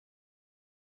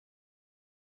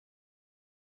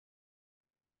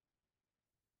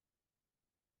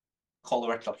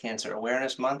Colorectal Cancer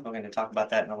Awareness Month. We're going to talk about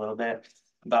that in a little bit.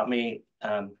 About me,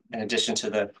 in addition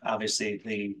to obviously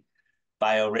the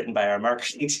bio written by our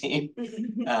marketing team,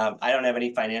 I don't have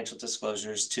any financial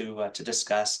disclosures to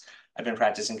discuss. I've been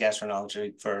practicing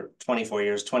gastroenterology for 24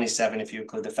 years, 27 if you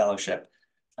include the fellowship.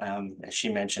 As she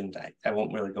mentioned, I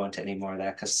won't really go into any more of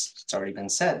that because it's already been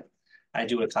said. I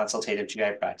do a consultative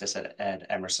GI practice at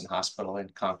Emerson Hospital in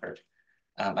Concord.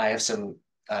 I have some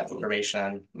information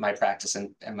on my practice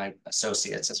and my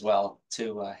associates as well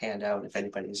to hand out if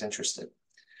anybody's interested.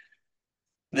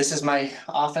 This is my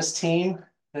office team.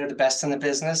 They're the best in the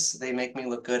business. They make me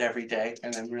look good every day,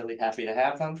 and I'm really happy to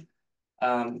have them.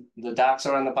 The docs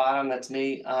are on the bottom. That's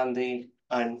me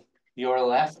on your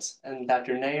left, and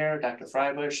Dr. Nair, Dr.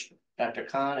 Freibush, Dr.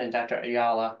 Khan, and Dr.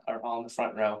 Ayala are all in the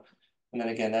front row. And then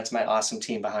again, that's my awesome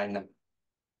team behind them.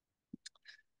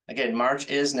 Again, March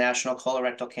is National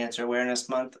Colorectal Cancer Awareness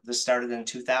Month. This started in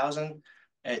 2000.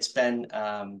 It's been,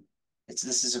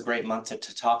 this is a great month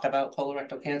to talk about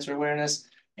colorectal cancer awareness.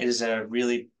 It is a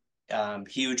really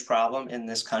huge problem in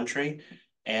this country,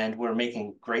 and we're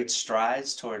making great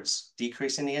strides towards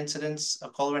decreasing the incidence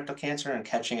of colorectal cancer and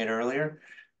catching it earlier,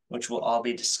 which will all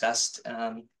be discussed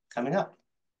coming up.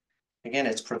 Again,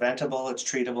 it's preventable, it's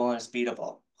treatable, and it's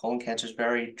beatable. Colon cancer is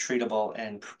very treatable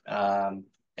and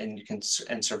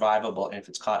survivable if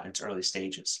it's caught in its early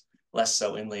stages, less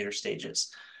so in later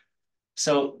stages.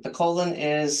 So the colon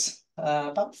is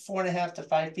about 4.5 to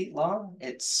 5 feet long.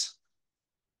 It's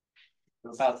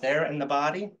about there in the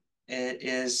body. It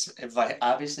is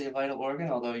obviously a vital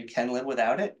organ, although you can live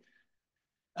without it.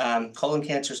 Colon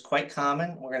cancer is quite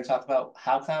common. We're going to talk about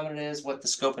how common it is, what the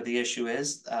scope of the issue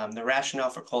is, the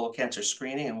rationale for colon cancer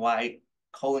screening, and why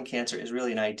colon cancer is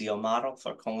really an ideal model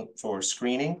for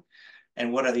screening,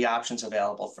 and what are the options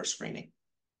available for screening.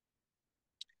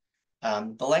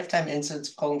 The lifetime incidence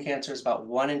of colon cancer is about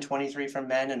 1 in 23 for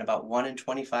men and about 1 in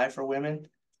 25 for women.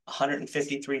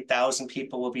 153,000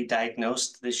 people will be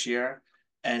diagnosed this year,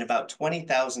 and about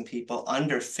 20,000 people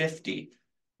under 50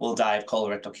 will die of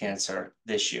colorectal cancer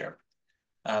this year.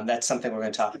 That's something we're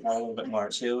going to talk about a little bit more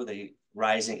too, the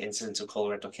rising incidence of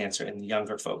colorectal cancer in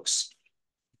younger folks.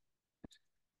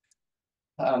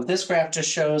 This graph just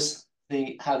shows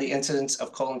how the incidence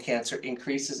of colon cancer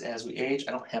increases as we age.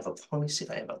 I don't have let me see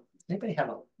if I have anybody have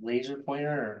a laser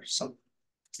pointer or some?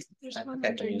 I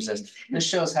forget to use this. This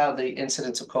shows how the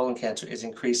incidence of colon cancer is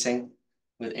increasing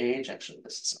with age. Actually,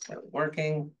 this isn't really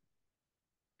working.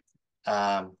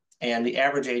 And the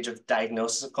average age of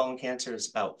diagnosis of colon cancer is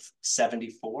about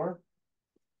 74.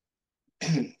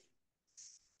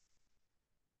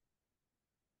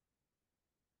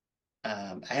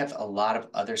 I have a lot of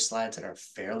other slides that are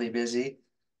fairly busy,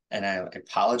 and I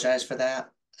apologize for that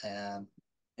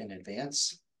in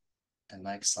advance. And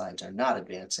my slides are not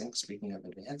advancing, speaking of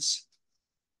advance.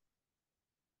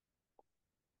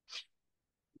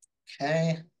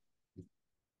 Okay.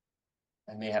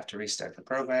 I may have to restart the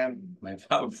program. My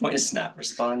PowerPoint is not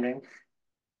responding.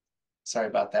 Sorry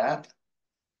about that.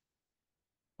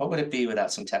 What would it be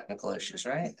without some technical issues,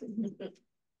 right? Okay.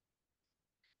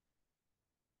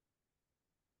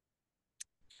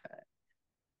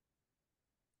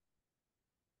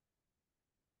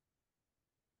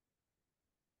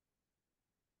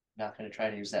 Not going to try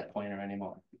to use that pointer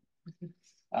anymore.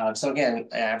 So again,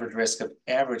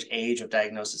 average age of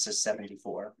diagnosis is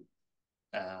 74.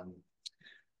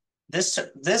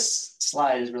 This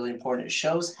slide is really important. It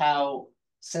shows how,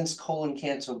 since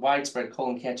widespread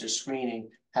colon cancer screening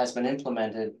has been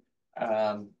implemented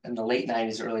in the late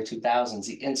 90s, early 2000s,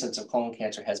 the incidence of colon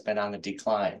cancer has been on the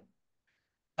decline.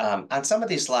 On some of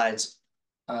these slides,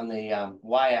 on the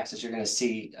y-axis, you're going to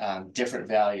see different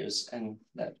values, and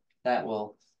that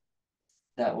will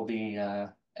be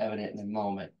evident in a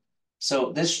moment.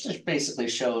 So this just basically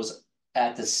shows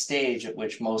at the stage at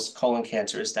which most colon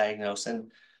cancer is diagnosed.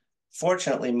 And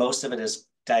fortunately, most of it is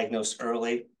diagnosed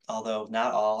early, although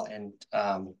not all. And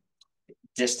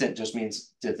distant just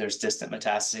means that there's distant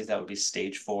metastases. That would be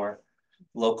stage 4.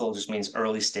 Local just means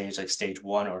early stage, like stage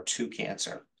 1 or 2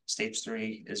 cancer. Stage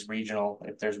 3 is regional,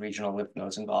 if there's regional lymph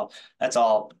nodes involved. That's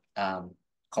all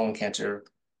colon cancer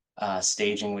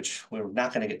staging, which we're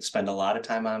not going to spend a lot of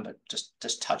time on, but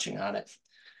just touching on it.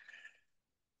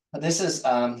 This is,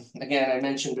 again, I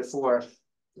mentioned before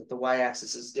that the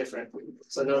y-axis is different.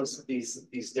 So notice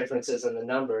these differences in the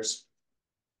numbers.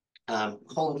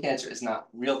 Colon cancer is not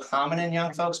real common in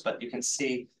young folks, but you can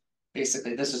see,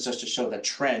 basically, this is just to show the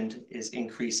trend is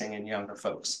increasing in younger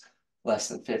folks, less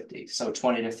than 50. So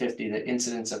 20 to 50, the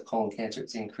incidence of colon cancer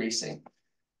is increasing.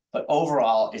 But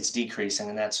overall, it's decreasing,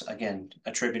 and that's, again,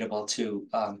 attributable to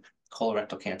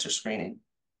colorectal cancer screening.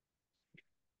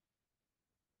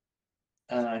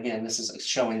 again, this is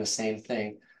showing the same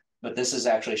thing, but this is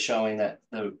actually showing that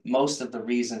most of the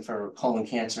reason for colon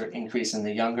cancer increase in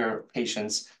the younger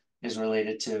patients is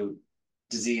related to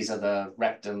disease of the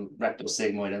rectal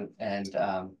sigmoid,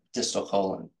 and distal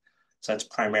colon. So that's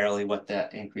primarily what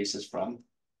that increase is from.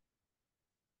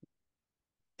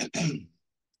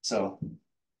 So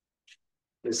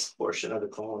this portion of the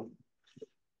colon.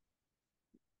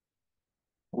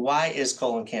 Why is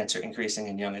colon cancer increasing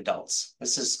in young adults?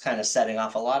 This is kind of setting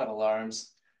off a lot of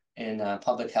alarms in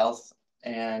public health,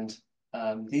 and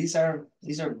these are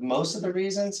most of the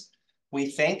reasons we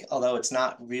think, although it's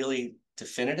not really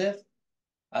definitive.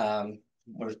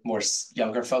 More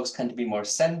younger folks tend to be more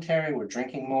sedentary. We're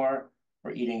drinking more.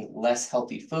 We're eating less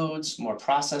healthy foods, more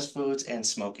processed foods, and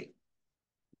smoking.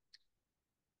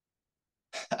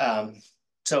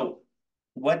 So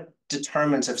what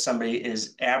determines if somebody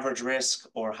is average risk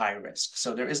or high risk?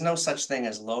 So there is no such thing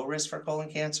as low risk for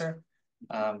colon cancer.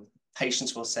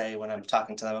 Patients will say when I'm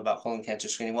talking to them about colon cancer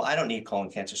screening, well, I don't need colon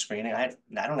cancer screening.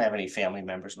 I don't have any family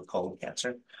members with colon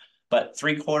cancer. But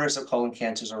 3/4 of colon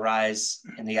cancers arise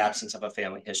in the absence of a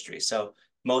family history. So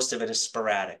most of it is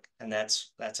sporadic, and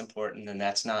that's important, and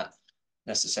that's not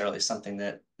necessarily something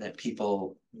that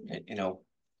people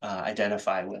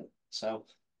identify with. So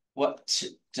what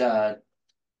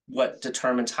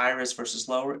determines high risk versus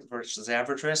low versus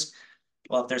average risk?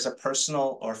 Well, if there's a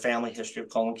personal or family history of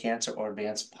colon cancer or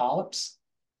advanced polyps,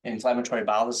 inflammatory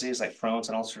bowel disease like Crohn's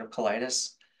and ulcerative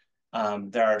colitis,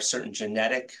 there are certain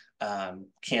genetic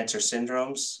cancer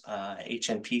syndromes,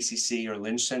 HNPCC or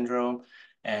Lynch syndrome,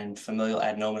 and familial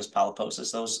adenomatous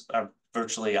polyposis. Those are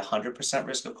virtually 100%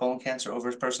 risk of colon cancer over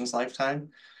a person's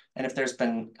lifetime. And if there's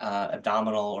been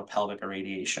abdominal or pelvic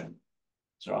irradiation,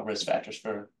 those are all risk factors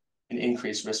for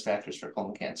increased risk factors for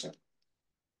colon cancer.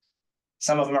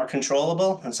 Some of them are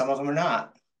controllable and some of them are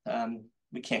not.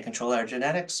 We can't control our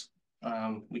genetics.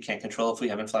 We can't control if we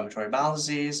have inflammatory bowel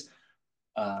disease.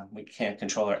 We can't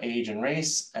control our age and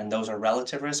race, and those are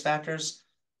relative risk factors.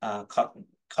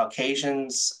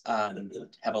 Caucasians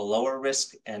have a lower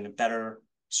risk and better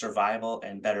survival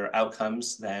and better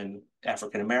outcomes than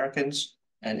African Americans,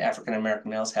 and African American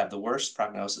males have the worst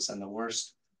prognosis and the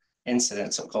worst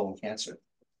incidence of colon cancer.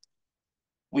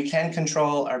 We can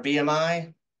control our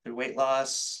BMI through weight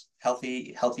loss,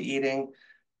 healthy eating.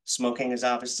 Smoking is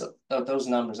obviously, those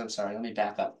numbers, I'm sorry, let me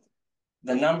back up.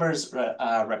 The numbers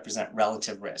represent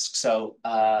relative risk. So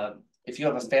if you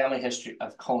have a family history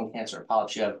of colon cancer or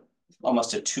polyps, you have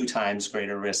almost a 2 times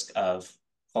greater risk of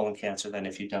colon cancer than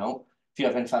if you don't. If you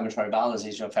have inflammatory bowel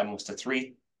disease, you have almost a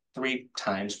three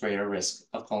times greater risk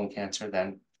of colon cancer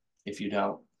than if you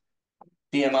don't.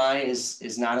 BMI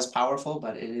is not as powerful,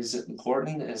 but it is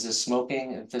important, as is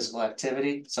smoking and physical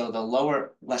activity. So the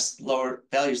lower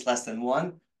values less than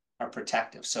 1 are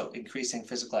protective. So increasing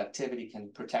physical activity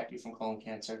can protect you from colon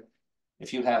cancer.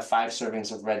 If you have 5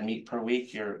 servings of red meat per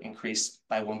week, you're increased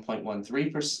by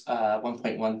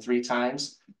 1.13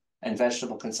 times. And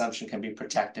vegetable consumption can be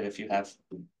protective if you have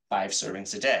 5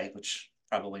 servings a day, which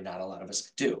probably not a lot of us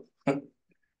could do.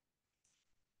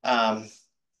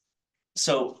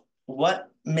 So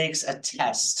what makes a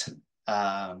test?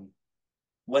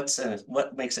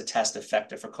 What makes a test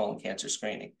effective for colon cancer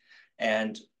screening?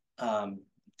 And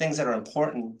things that are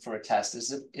important for a test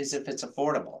is if it's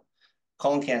affordable.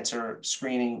 Colon cancer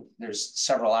screening, there's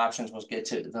several options. We'll get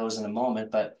to those in a moment,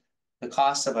 but the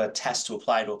cost of a test to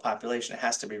apply to a population, it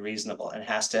has to be reasonable and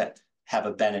has to have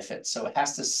a benefit. So it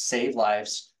has to save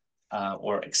lives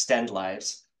or extend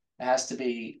lives. It has to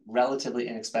be relatively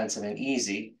inexpensive and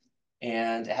easy,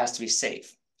 and it has to be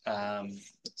safe.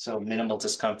 So minimal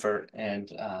discomfort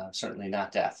and certainly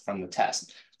not death from the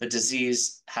test. The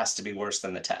disease has to be worse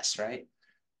than the test, right?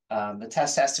 The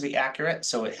test has to be accurate,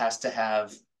 so it has to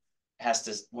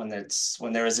when there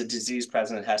is a disease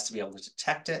present, it has to be able to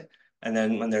detect it. And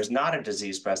then when there's not a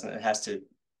disease present, it has to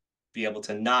be able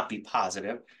to not be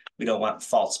positive. We don't want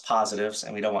false positives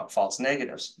and we don't want false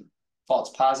negatives.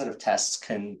 False positive tests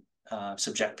can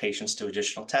subject patients to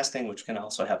additional testing, which can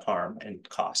also have harm and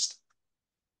cost.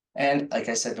 And like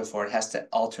I said before, it has to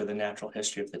alter the natural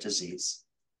history of the disease.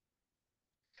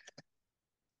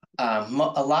 A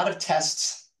lot of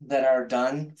tests that are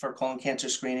done for colon cancer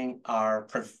screening are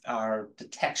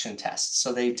detection tests.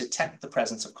 So they detect the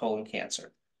presence of colon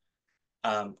cancer.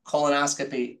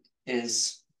 Colonoscopy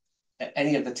is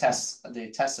any of the tests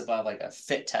above, like a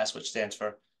FIT test, which stands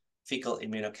for fecal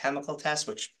immunochemical test,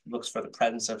 which looks for the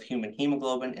presence of human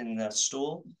hemoglobin in the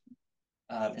stool.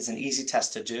 Is an easy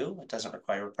test to do. It doesn't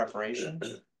require preparation,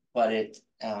 but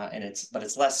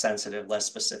it's less sensitive, less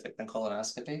specific than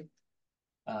colonoscopy.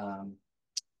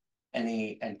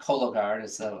 and Cologuard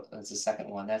is the second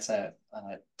one. That's a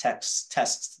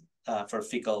test for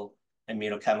fecal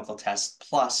immunochemical test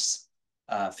plus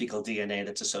fecal DNA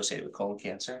that's associated with colon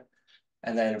cancer.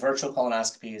 And then a virtual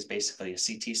colonoscopy is basically a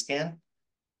CT scan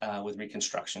with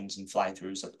reconstructions and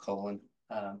fly-throughs of the colon.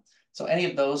 So any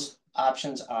of those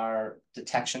options are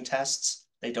detection tests.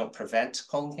 They don't prevent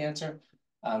colon cancer.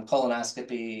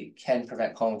 Colonoscopy can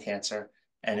prevent colon cancer,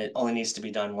 and it only needs to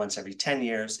be done once every 10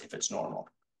 years if it's normal.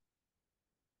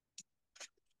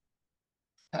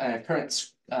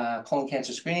 Current colon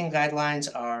cancer screening guidelines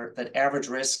are that average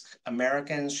risk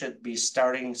Americans should be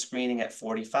starting screening at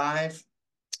 45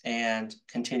 and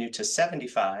continue to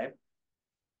 75.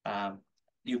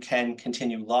 You can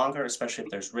continue longer, especially if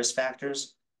there's risk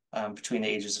factors. Between the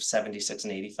ages of 76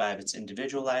 and 85, it's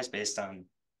individualized based on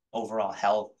overall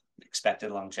health,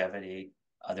 expected longevity,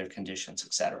 other conditions,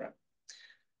 etc.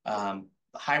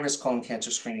 High-risk colon cancer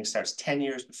screening starts 10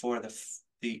 years before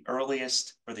the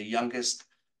earliest or the youngest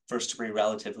first-degree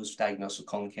relative who's diagnosed with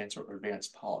colon cancer or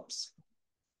advanced polyps.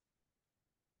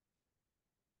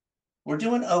 We're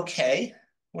doing okay.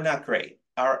 We're not great.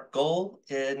 Our goal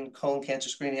in colon cancer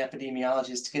screening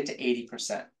epidemiology is to get to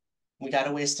 80%. We got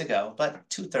a ways to go, but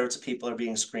 2/3 of people are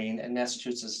being screened, and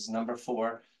Massachusetts is number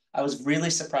 4. I was really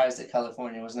surprised that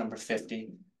California was number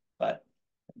 50, but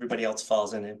everybody else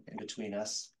falls in between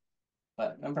us.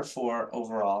 But number 4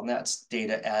 overall, and that's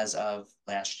data as of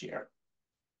last year.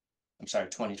 I'm sorry,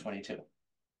 2022.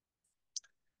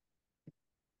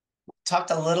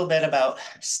 Talked a little bit about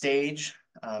stage.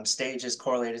 Stage is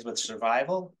correlated with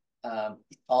survival.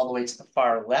 All the way to the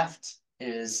far left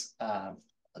is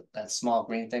that small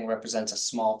green thing represents a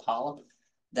small polyp.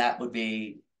 That would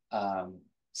be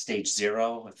stage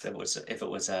 0 if it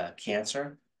was a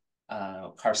cancer.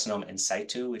 Carcinoma in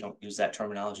situ. We don't use that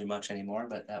terminology much anymore,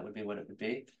 but that would be what it would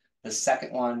be. The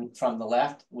second one from the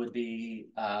left would be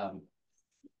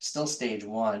still stage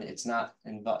 1. It's not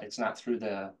through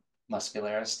the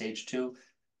muscularis. Stage 2.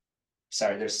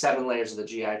 Sorry, there's 7 layers of the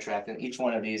GI tract, and each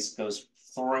one of these goes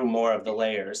through more of the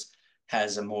layers,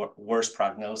 has a worse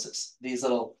prognosis. These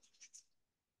little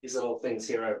things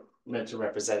here are meant to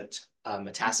represent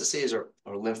metastases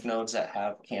or lymph nodes that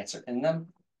have cancer in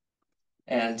them.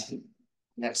 And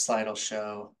next slide will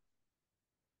show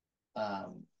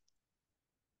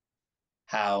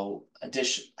how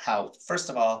first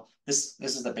of all, this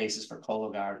is the basis for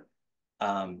Cologuard.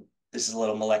 This is a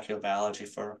little molecular biology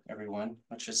for everyone,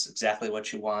 which is exactly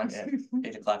what you want at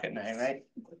 8 o'clock at night, right?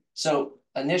 So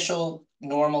initial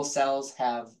normal cells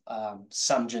have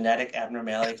some genetic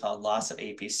abnormality called loss of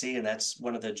APC, and that's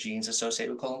one of the genes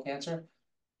associated with colon cancer.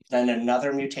 Then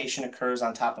another mutation occurs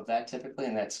on top of that typically,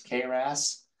 and that's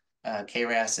KRAS.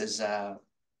 KRAS is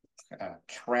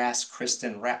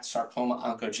Kras-Kristen rat sarcoma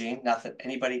oncogene. Not that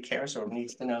anybody cares or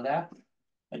needs to know that.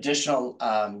 Additional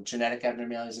genetic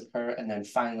abnormalities occur, and then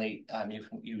finally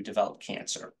you develop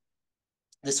cancer.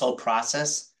 This whole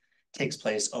process takes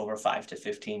place over 5 to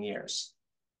 15 years.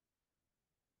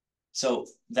 So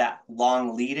that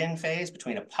long lead-in phase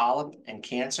between a polyp and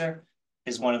cancer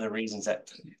is one of the reasons that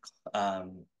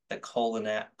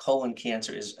colon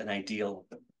cancer is an ideal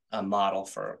model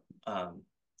for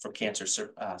cancer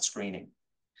screening.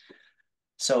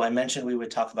 So I mentioned we would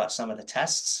talk about some of the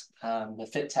tests. The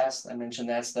FIT test, I mentioned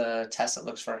that's the test that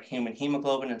looks for human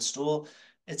hemoglobin in stool.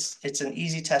 It's an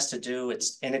easy test to do.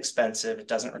 It's inexpensive. It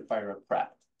doesn't require a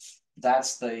prep.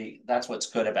 That's what's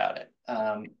good about it.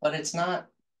 But it's not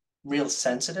real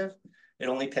sensitive. It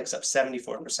only picks up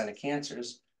 74% of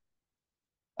cancers.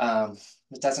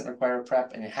 It doesn't require a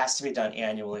prep, and it has to be done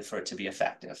annually for it to be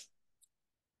effective.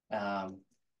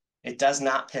 It does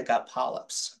not pick up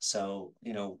polyps. So,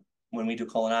 when we do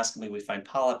colonoscopy, we find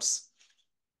polyps.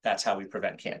 That's how we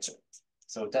prevent cancer.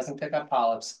 So it doesn't pick up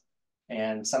polyps,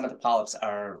 and some of the polyps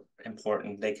are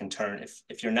important. They can turn,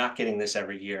 if you're not getting this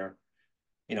every year,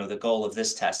 the goal of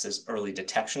this test is early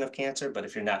detection of cancer, but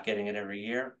if you're not getting it every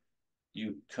year,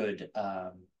 you could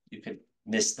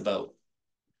miss the boat.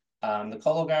 The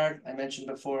Cologuard, I mentioned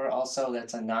before, also,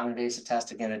 that's a non-invasive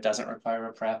test. Again, it doesn't require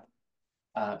a prep.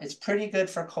 It's pretty good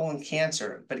for colon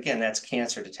cancer, but again, that's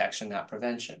cancer detection, not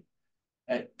prevention.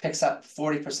 It picks up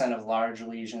 40% of large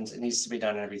lesions. It needs to be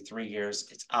done every 3 years.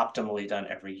 It's optimally done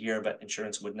every year, but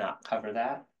insurance would not cover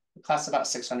that. It costs about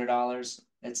 $600.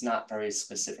 It's not very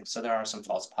specific, so there are some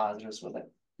false positives with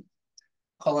it.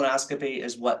 Colonoscopy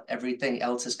is what everything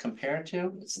else is compared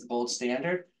to. It's the gold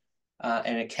standard,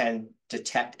 and it can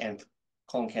detect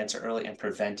colon cancer early and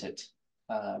prevent it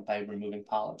by removing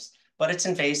polyps. But it's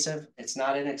invasive. It's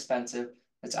not inexpensive.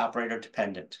 It's operator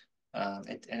dependent, and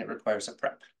it requires a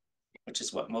prep, which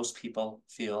is what most people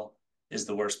feel is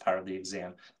the worst part of the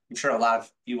exam. I'm sure a lot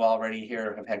of you already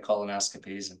here have had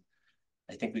colonoscopies, and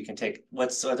I think we can take,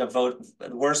 what's the vote?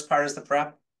 The worst part is the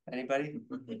prep. Anybody?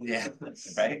 Yeah,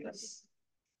 right.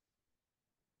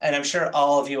 And I'm sure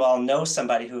all of you all know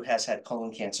somebody who has had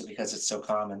colon cancer because it's so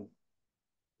common.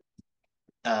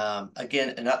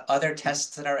 Again, other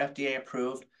tests that are FDA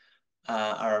approved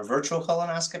are a virtual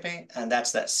colonoscopy, and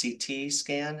that's that CT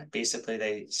scan. Basically,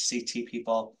 they CT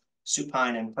people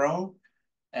supine and prone,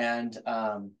 and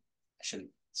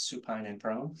supine and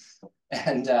prone,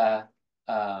 and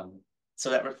so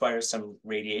that requires some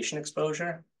radiation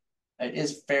exposure. It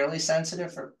is fairly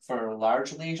sensitive for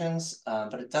large lesions,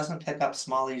 but it doesn't pick up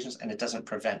small lesions, and it doesn't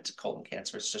prevent colon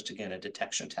cancer. It's just, again, a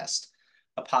detection test.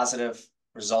 A positive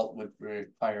result would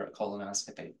require a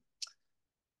colonoscopy.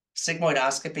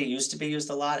 Sigmoidoscopy used to be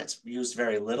used a lot. It's used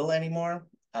very little anymore.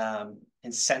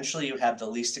 Essentially, you have the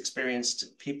least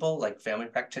experienced people, like family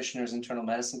practitioners, internal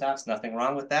medicine docs. Nothing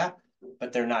wrong with that,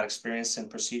 but they're not experienced in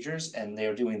procedures, and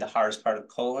they're doing the hardest part of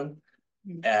colon.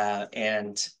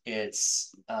 And it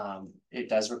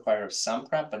does require some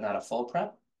prep, but not a full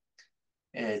prep.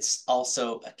 It's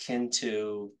also akin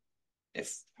to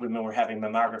if women were having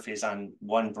mammographies on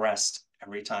one breast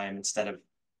every time instead of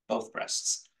both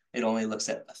breasts. It only looks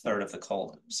at a third of the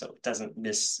colon, so it doesn't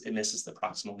miss, it misses the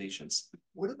proximal lesions.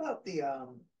 What about the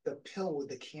pill with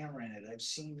the camera in it? I've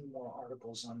seen more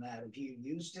articles on that. Have you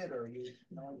used it, or you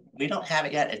know? We don't have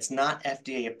it yet. It's not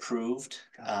FDA approved,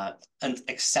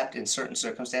 except in certain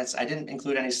circumstances. I didn't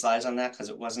include any slides on that because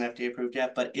it wasn't FDA approved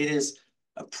yet, but it is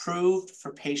approved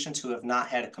for patients who have not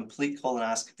had a complete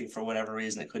colonoscopy for whatever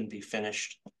reason. It couldn't be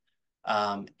finished.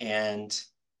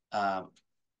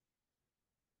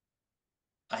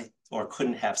 Or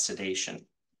couldn't have sedation.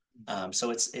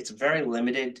 So it's very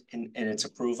limited in its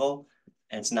approval,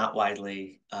 and it's not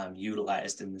widely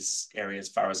utilized in this area as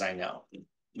far as I know.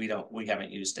 We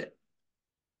haven't used it,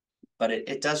 but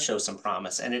it does show some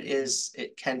promise, and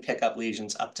it can pick up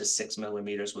lesions up to 6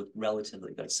 millimeters with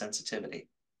relatively good sensitivity.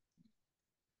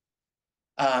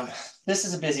 This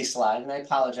is a busy slide, and I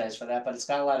apologize for that, but it's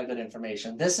got a lot of good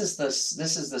information. This is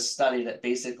the study that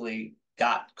basically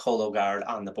got Cologuard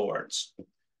on the boards.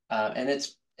 And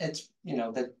it's you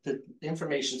know, the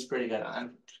information's pretty good. I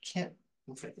can't.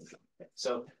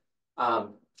 So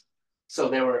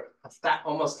there were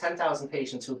almost 10,000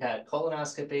 patients who had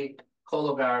colonoscopy,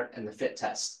 Cologuard, and the FIT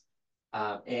test.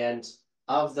 And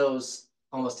of those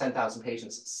almost 10,000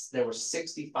 patients, there were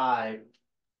 65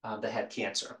 that had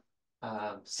cancer.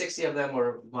 60 of them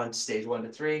were stage 1 to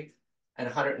 3, and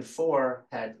 104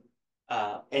 had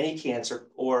any cancer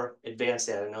or advanced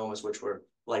adenomas, which were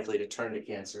likely to turn to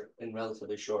cancer in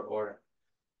relatively short order.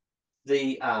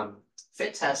 The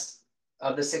FIT test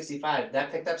of the 65,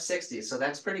 that picked up 60, so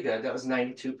that's pretty good. That was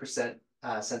 92%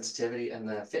 sensitivity, and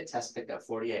the FIT test picked up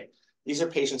 48. These are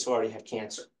patients who already have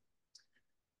cancer.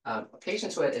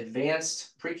 Patients who had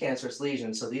advanced precancerous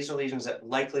lesions, so these are lesions that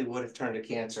likely would have turned to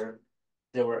cancer.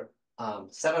 There were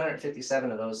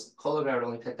 757 of those. Cologuard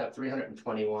only picked up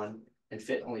 321. And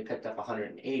FIT only picked up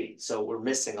 180. So we're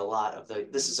missing a lot of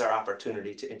this is our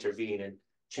opportunity to intervene and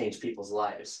change people's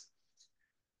lives.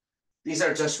 These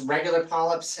are just regular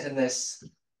polyps in this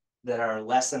that are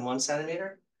less than 1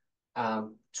 centimeter.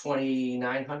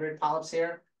 2,900 polyps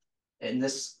here. And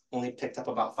this only picked up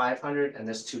about 500, and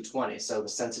this 220. So the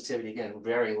sensitivity, again,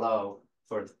 very low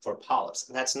for polyps.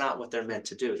 And that's not what they're meant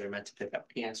to do. They're meant to pick up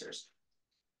cancers.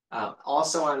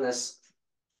 Also on this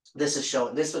is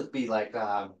showing, this would be like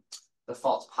the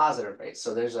false positive rate.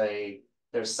 So these are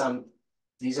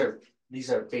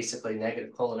basically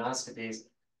negative colonoscopies.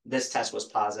 This test was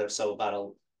positive, so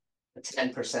about a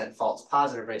 10% false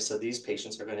positive rate. So these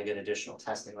patients are going to get additional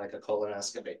testing, like a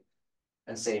colonoscopy.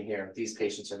 And same here, these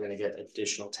patients are going to get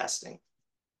additional testing.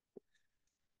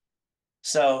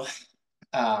 So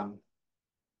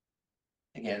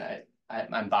again,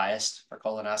 I'm biased for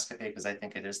colonoscopy because I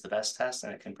think it is the best test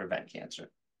and it can prevent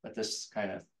cancer. But this kind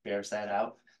of bears that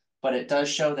out. But it does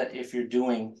show that if you're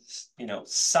doing, you know,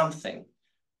 something,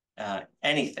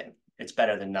 anything, it's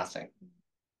better than nothing.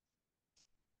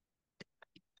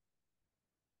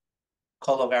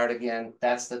 Cologuard, again,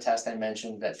 that's the test I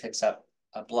mentioned that picks up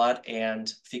blood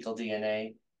and fecal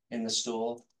DNA in the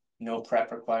stool. No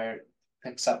prep required.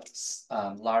 Picks up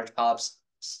large polyps,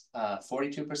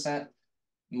 42%.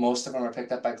 Most of them are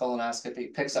picked up by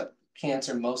colonoscopy. Picks up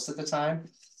cancer most of the time.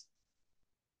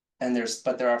 And there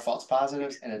are false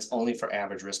positives, and it's only for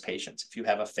average risk patients. If you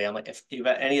have a family, if you've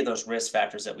got any of those risk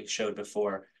factors that we showed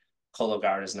before,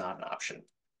 Cologuard is not an option.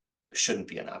 It shouldn't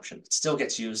be an option. It still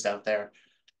gets used out there,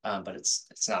 but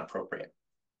it's not appropriate.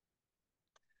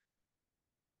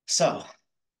 So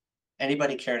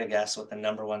Anybody care to guess what the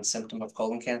 #1 symptom of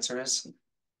colon cancer is?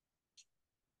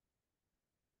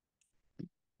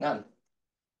 None.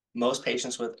 Most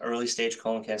patients with early stage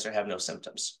colon cancer have no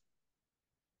symptoms.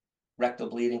 Rectal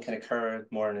bleeding can occur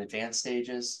more in advanced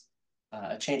stages.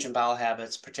 A change in bowel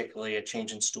habits, particularly a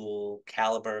change in stool,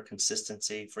 caliber,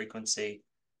 consistency, frequency,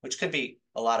 which could be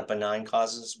a lot of benign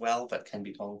causes as well, but can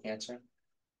be colon cancer.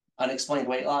 Unexplained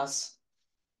weight loss,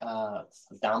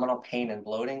 abdominal pain and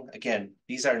bloating. Again,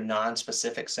 these are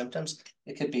non-specific symptoms.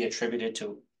 It could be attributed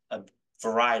to a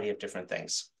variety of different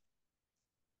things.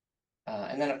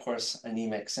 And then, of course,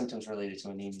 anemic symptoms related to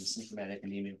anemia, symptomatic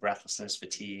anemia, breathlessness,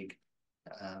 fatigue,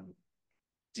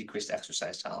 decreased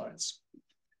exercise tolerance.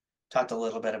 Talked a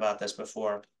little bit about this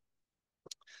before.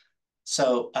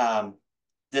 So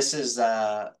this is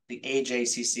the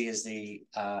AJCC is the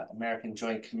American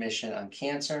Joint Commission on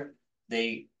Cancer.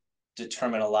 They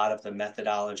determine a lot of the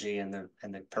methodology and the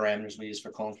parameters we use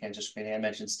for colon cancer screening. I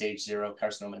mentioned stage 0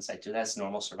 carcinoma in situ. That's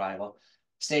normal survival.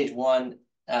 Stage 1,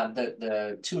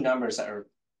 the two numbers are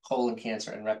colon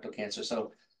cancer and rectal cancer.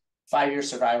 So 5-year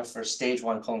survival for stage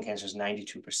 1 colon cancer is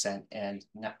 92% and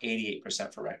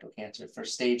 88% for rectal cancer. For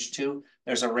stage 2,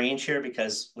 there's a range here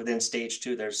because within stage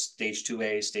 2, there's stage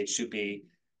 2A, stage 2B,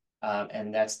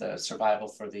 and that's the survival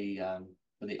for the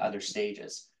other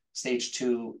stages. Stage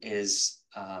 2 is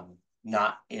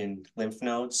not in lymph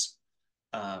nodes,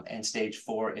 and stage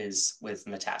 4 is with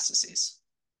metastases,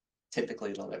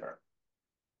 typically the liver.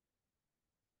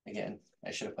 Again,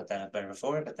 I should have put that up better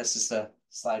before, but this is the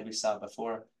slide we saw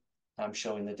before. I'm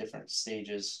showing the different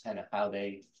stages and how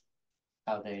they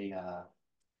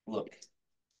look.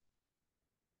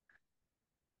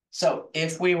 So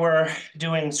if we were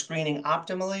doing screening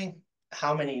optimally,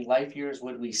 how many life years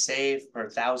would we save per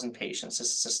 1,000 patients?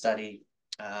 This is a study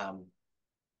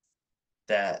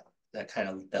that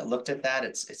looked at that.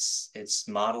 It's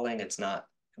modeling. It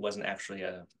wasn't actually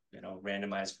a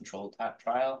randomized controlled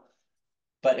trial.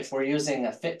 But if we're using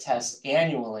a FIT test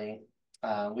annually,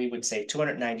 we would say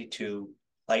 292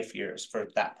 life years for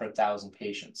that per 1,000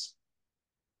 patients.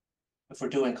 If we're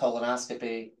doing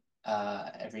colonoscopy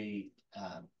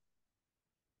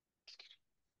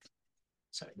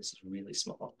sorry, this is really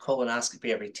small. Colonoscopy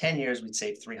every 10 years, we'd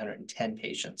save 310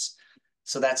 patients.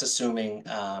 So that's assuming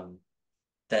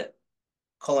that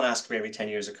colonoscopy every 10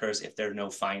 years occurs if there are no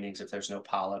findings, if there's no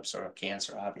polyps or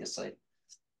cancer, obviously.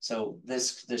 So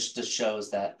this shows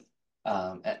that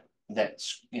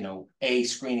a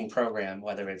screening program,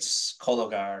 whether it's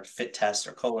Cologuard, FIT test,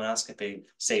 or colonoscopy,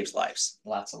 saves lives,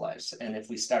 lots of lives. And if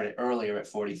we started earlier at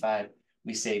 45,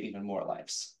 we save even more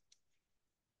lives.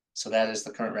 So that is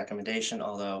the current recommendation,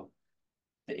 although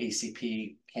the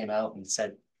ACP came out and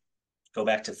said, go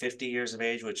back to 50 years of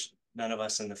age, which none of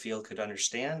us in the field could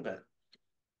understand, but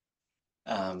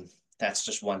that's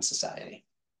just one society.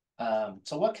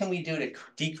 So what can we do to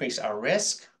decrease our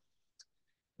risk?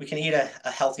 We can eat a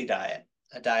healthy diet,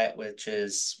 a diet which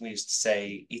is, we used to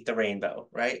say, eat the rainbow,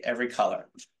 right? Every color.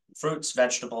 Fruits,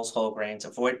 vegetables, whole grains,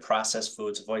 avoid processed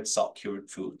foods, avoid salt-cured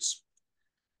foods.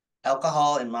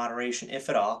 Alcohol in moderation, if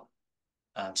at all.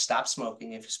 Stop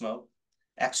smoking if you smoke.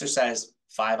 Exercise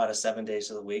 5 out of 7 days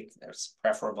of the week. That's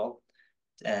preferable.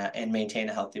 And maintain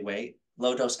a healthy weight.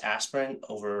 Low-dose aspirin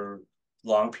over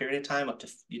long period of time,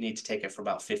 you need to take it for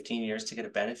about 15 years to get a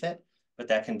benefit, but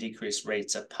that can decrease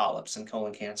rates of polyps and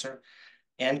colon cancer.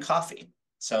 And coffee.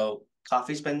 So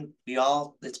coffee's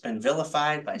it's been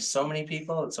vilified by so many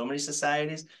people and so many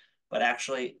societies, but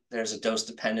actually there's a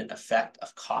dose-dependent effect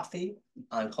of coffee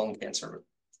on colon cancer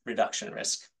reduction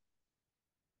risk.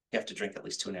 You have to drink at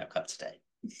least 2.5 cups a day,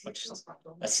 which is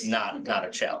that's not a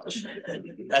challenge.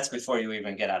 That's before you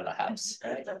even get out of the house,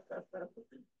 right?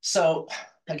 So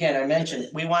again, I mentioned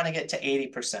we want to get to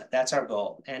 80%. That's our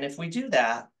goal. And if we do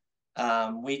that,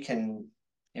 we can,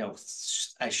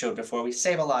 I showed before, we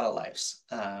save a lot of lives.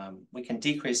 We can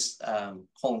decrease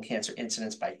colon cancer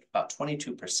incidence by about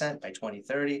 22% by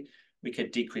 2030. We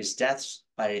could decrease deaths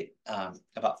by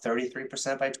about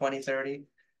 33% by 2030.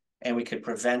 And we could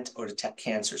prevent or detect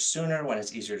cancer sooner when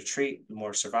it's easier to treat,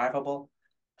 more survivable.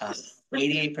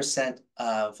 88%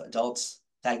 of adults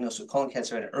diagnosed with colon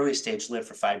cancer at an early stage live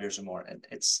for 5 years or more, and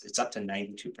it's up to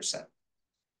 92%.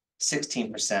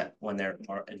 16% when they're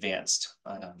more advanced,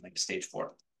 like stage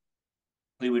 4.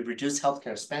 We would reduce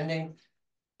healthcare spending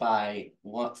by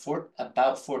about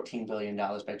 $14 billion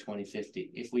by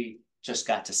 2050 if we just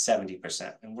got to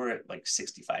 70%, and we're at like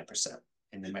 65%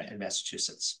 in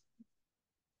Massachusetts.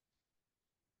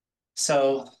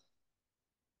 So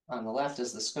on the left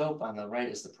is the scope, on the right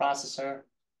is the processor.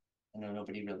 I know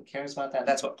nobody really cares about that.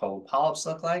 That's what colon polyps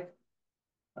look like.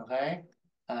 Okay.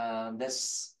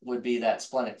 This would be that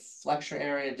splenic flexure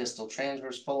area, distal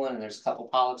transverse colon, and there's a couple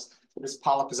polyps. This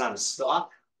polyp is on a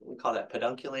stalk. We call that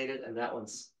pedunculated, and that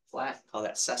one's flat. Call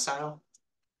that sessile.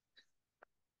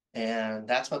 And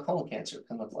that's what colon cancer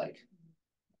can look like.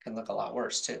 It can look a lot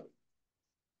worse too.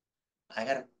 I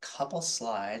got a couple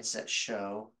slides that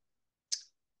show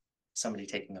somebody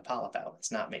taking a polyp out.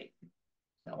 It's not me,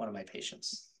 not one of my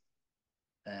patients.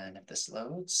 And if this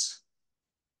loads,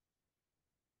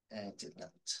 and it did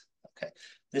not. Okay,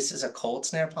 this is a cold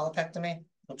snare polypectomy.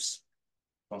 Oops,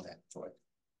 going back forward.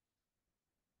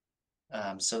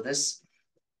 So this,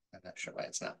 I'm not sure why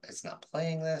it's not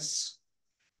playing this.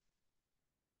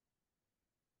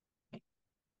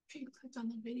 If you click on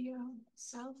the video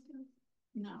itself,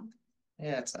 no.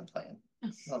 Yeah, it's not playing.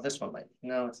 Oh, this one might.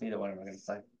 No, it's neither one of them are going to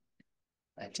play.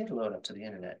 I did load up to the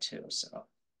internet too, so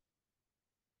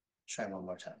try one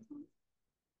more time.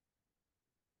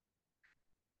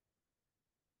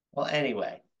 Well,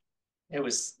 anyway, it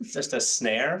was just a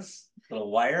snare,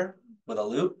 little wire with a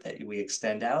loop that we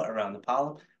extend out around the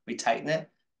polyp. We tighten it,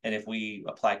 and if we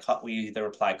either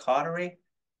apply cautery,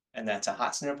 and that's a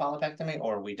hot snare polypectomy,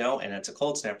 or we don't, and it's a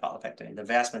cold snare polypectomy. The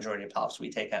vast majority of polyps we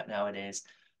take out nowadays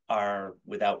are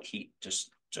without heat,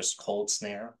 just cold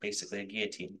snare, basically a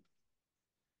guillotine.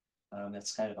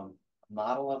 That's kind of a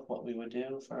model of what we would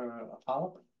do for a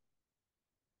polyp.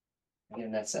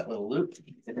 Again, that's that little loop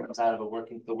that comes out of the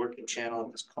working channel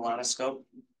of this colonoscope,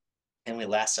 and we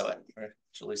lasso it. Or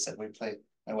Julie said we play.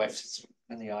 My wife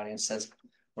in the audience says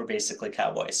we're basically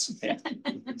cowboys. Yeah.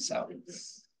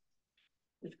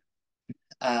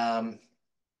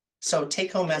 So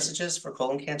take-home messages for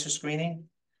colon cancer screening.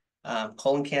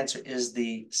 Colon cancer is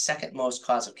the second most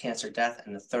cause of cancer death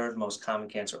and the third most common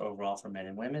cancer overall for men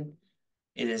and women.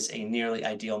 It is a nearly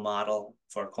ideal model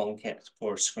for colon cancer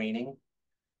for screening.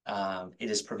 It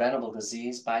is preventable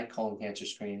disease by colon cancer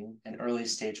screening, and early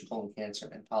stage colon cancer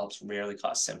and polyps rarely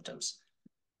cause symptoms.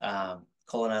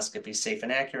 Colonoscopy is safe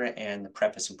and accurate, and the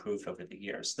prep has improved over the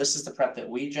years. This is the prep that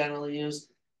we generally use,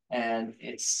 and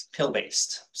it's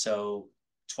pill-based. So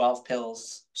 12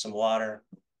 pills, some water,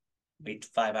 wait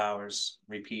 5 hours,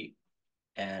 repeat,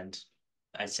 and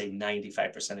I'd say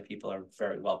 95% of people are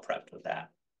very well prepped with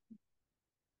that.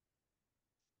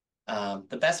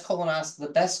 The best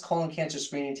colon cancer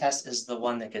screening test is the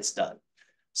one that gets done.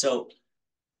 So,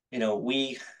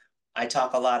 I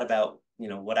talk a lot about,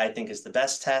 what I think is the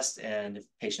best test. And if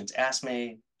patients ask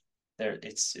me,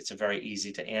 it's a very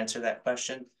easy to answer that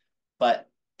question, but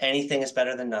anything is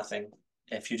better than nothing.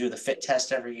 If you do the FIT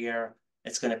test every year,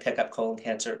 it's going to pick up colon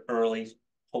cancer early,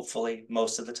 hopefully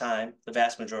most of the time, the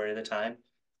vast majority of the time.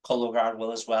 Cologuard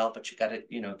will as well, but you got to,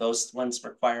 those ones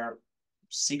require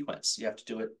sequence. You have to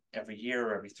do it every year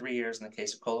or every 3 years in the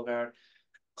case of Cologuard.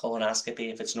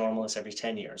 Colonoscopy, if it's normal, is every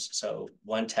 10 years. So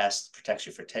one test protects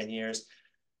you for 10 years.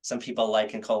 Some people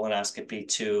liken colonoscopy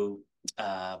to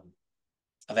a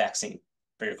vaccine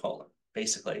for your colon.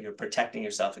 Basically, you're protecting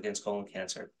yourself against colon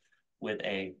cancer with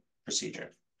a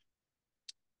procedure.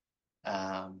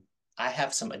 I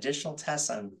have some additional tests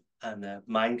on the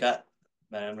mind gut,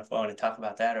 but I don't know if I want to talk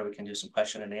about that, or we can do some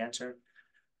question and answer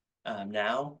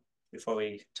now, before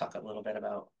we talk a little bit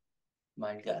about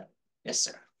mind gut. Yes,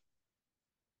 sir.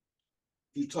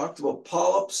 You talked about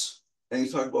polyps and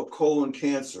you talked about colon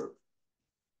cancer.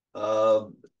 A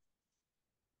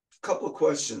couple of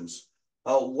questions.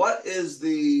 What is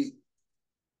the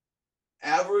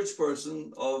average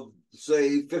person of,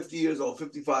 say, 50 years old,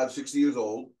 55, 60 years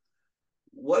old?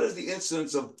 What is the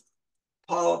incidence of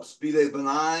polyps, be they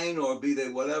benign or be they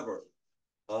whatever?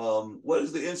 What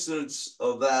is the incidence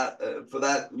of that for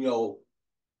that,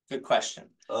 Good question.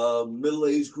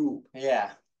 Middle-aged group?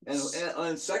 Yeah.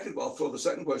 And second, well, for the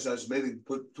second question, I should maybe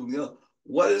put to the other.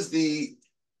 What is the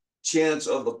chance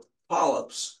of the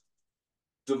polyps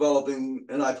developing,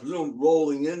 and I presume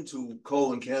rolling into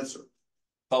colon cancer?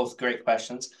 Both great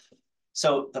questions.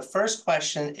 So the first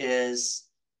question is,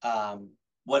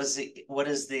 what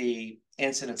is the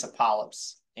incidence of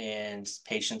polyps in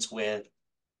patients who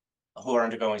are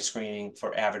undergoing screening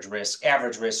for average risk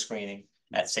screening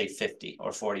at, say, 50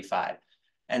 or 45?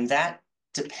 And that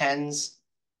depends.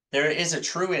 There is a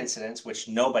true incidence, which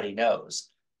nobody knows,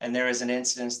 and there is an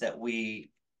incidence that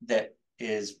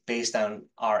is based on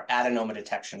our adenoma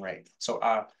detection rate. So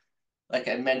like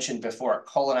I mentioned before,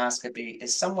 colonoscopy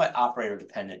is somewhat operator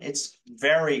dependent. It's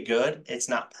very good. It's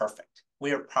not perfect.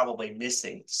 We are probably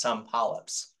missing some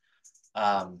polyps.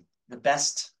 The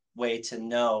best way to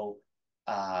know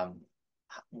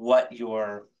what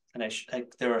your, and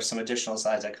there are some additional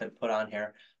slides I could put on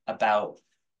here about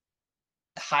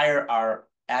higher our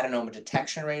adenoma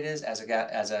detection rate is as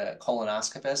a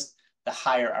colonoscopist, the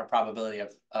higher our probability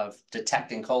of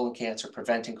detecting colon cancer,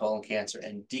 preventing colon cancer,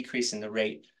 and decreasing the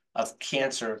rate of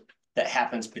cancer that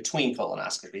happens between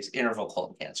colonoscopies, interval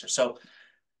colon cancer. So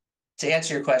to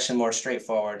answer your question more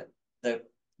straightforward,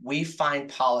 we find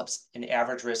polyps in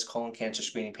average risk colon cancer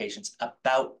screening patients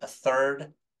about a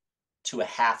third to a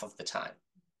half of the time.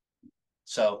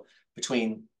 So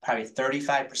between probably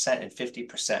 35% and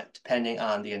 50%, depending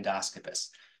on the endoscopist.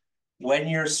 When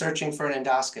you're searching for an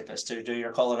endoscopist to do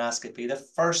your colonoscopy, the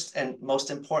first and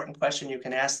most important question you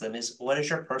can ask them is, what is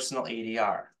your personal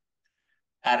ADR,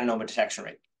 adenoma detection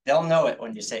rate? They'll know it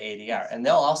when you say ADR, and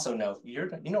they'll also know you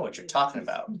know what you're talking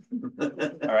about.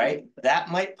 All right, that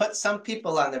might put some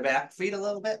people on their back feet a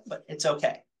little bit, but it's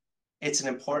okay. It's an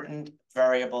important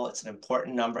variable. It's an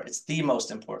important number. It's the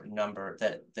most important number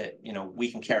that you know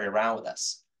we can carry around with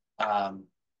us.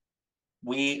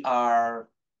 We are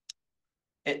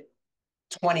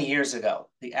 20 years ago,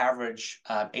 the average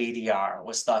ADR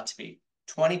was thought to be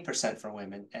 20% for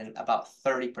women and about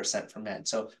 30% for men.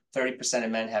 So 30%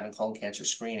 of men having colon cancer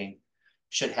screening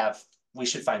we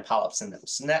should find polyps in them.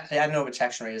 So that adenoma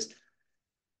detection rate is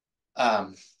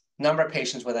number of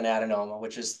patients with an adenoma,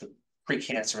 which is the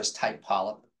precancerous type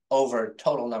polyp, over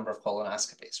total number of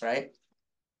colonoscopies, right?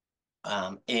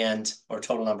 Or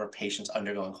total number of patients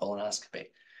undergoing colonoscopy.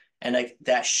 And like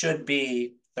that should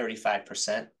be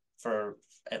 35% for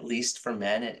at least for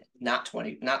men, and not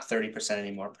 30%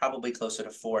 anymore, probably closer to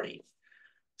 40.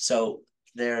 So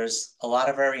there's a lot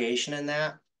of variation in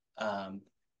that. And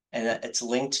it's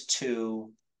linked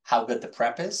to how good the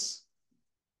prep is,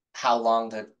 how long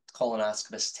the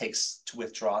colonoscopist takes to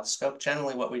withdraw the scope.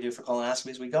 Generally, what we do for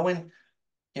colonoscopies, we go in,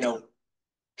 you know,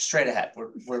 straight ahead.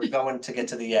 We're going to get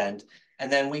to the end,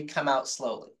 and then we come out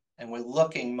slowly. And we're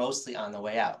looking mostly on the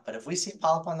way out. But if we see a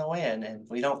polyp on the way in and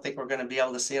we don't think we're going to be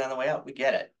able to see it on the way out, we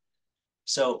get it.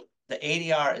 So the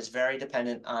ADR is very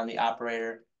dependent on the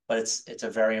operator, but it's a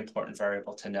very important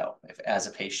variable to know as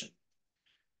a patient.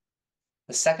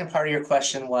 The second part of your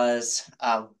question was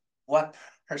what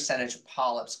percentage of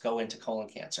polyps go into colon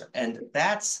cancer? And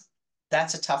that's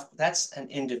an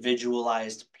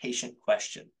individualized patient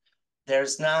question.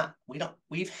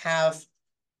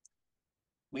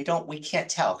 We can't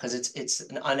tell because it's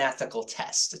an unethical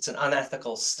test. It's an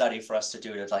unethical study for us to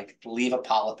do, to like leave a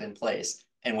polyp in place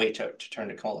and wait to turn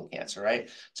to colon cancer, right?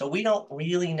 So we don't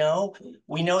really know.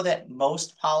 We know that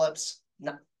most polyps,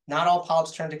 not all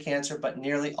polyps turn to cancer, but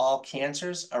nearly all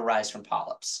cancers arise from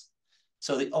polyps.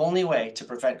 So the only way to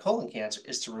prevent colon cancer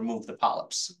is to remove the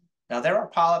polyps. Now there are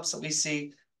polyps that we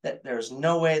see that there's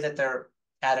no way that they're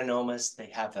adenomas. They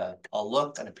have a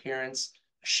look, an appearance,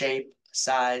 a shape, a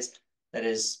size that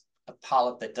is a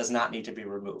polyp that does not need to be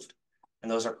removed.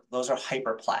 And those are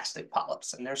hyperplastic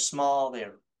polyps, and they're small,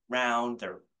 they're round,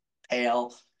 they're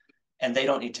pale, and they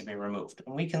don't need to be removed.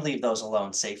 And we can leave those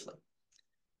alone safely.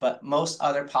 But most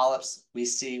other polyps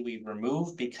we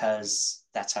remove because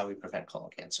that's how we prevent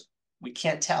colon cancer. We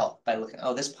can't tell by looking,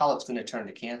 oh, this polyp's going to turn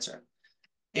to cancer.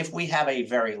 If we have a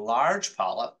very large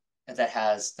polyp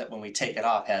that when we take it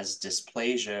off has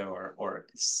dysplasia or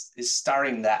is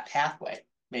starting that pathway,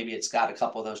 maybe it's got a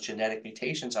couple of those genetic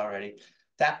mutations already,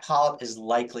 that polyp is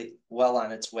likely well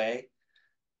on its way.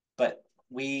 But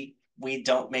we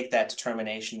don't make that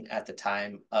determination at the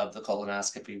time of the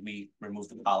colonoscopy. We remove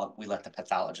the polyp, we let the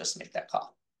pathologist make that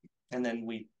call. And then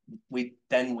we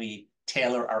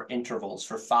tailor our intervals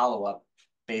for follow-up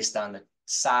based on the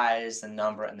size, the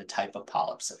number, and the type of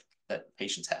polyps that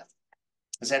patients have.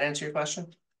 Does that answer your question?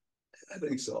 I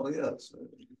think so, yes.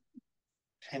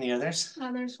 Any others?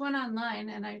 There's one online,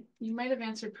 and you might have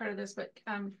answered part of this, but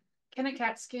can a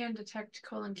CAT scan detect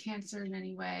colon cancer in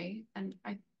any way? And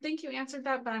I think you answered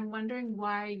that, but I'm wondering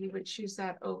why you would choose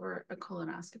that over a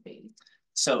colonoscopy.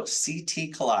 So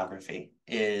CT colography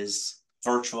is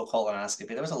virtual colonoscopy.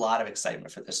 There was a lot of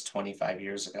excitement for this 25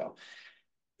 years ago.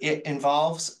 It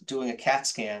involves doing a CAT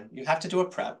scan. You have to do a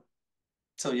prep.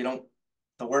 So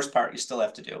the worst part you still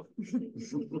have to do.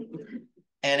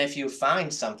 And if you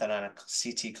find something on a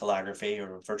CT colography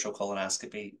or a virtual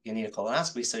colonoscopy, you need a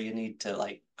colonoscopy. So you need to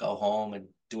like go home and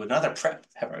do another prep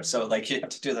ever. So like you have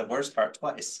to do the worst part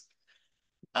twice.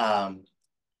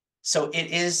 So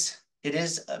it is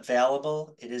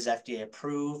available. It is FDA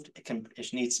approved.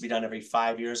 It needs to be done every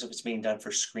 5 years if it's being done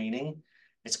for screening.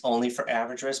 It's only for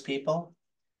average risk people.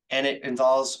 And it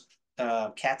involves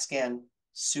CAT scan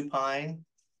supine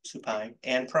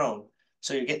and prone.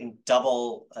 So you're getting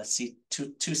double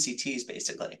two CTs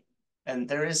basically. And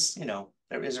there is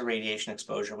a radiation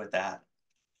exposure with that.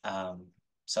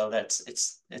 So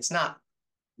it's not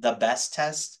the best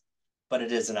test, but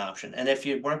it is an option. And if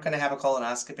you weren't going to have a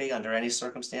colonoscopy under any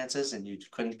circumstances and you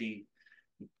couldn't be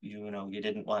you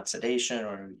didn't want sedation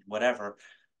or whatever,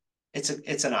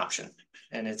 it's an option.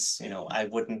 And I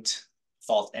wouldn't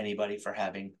fault anybody for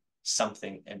having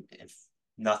something, and if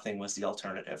nothing was the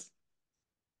alternative.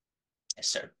 Yes,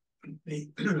 sir. The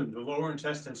lower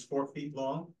intestine's 4 feet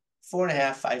long.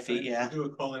 4.5, 5 feet, And yeah. if you do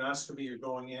a colonoscopy, you're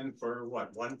going in for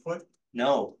what, 1 foot?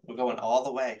 No, we're going all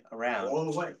the way around.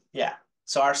 All the way. Yeah.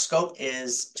 So our scope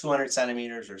is 200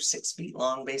 centimeters or 6 feet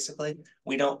long, basically.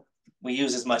 We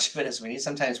use as much of it as we need.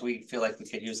 Sometimes we feel like we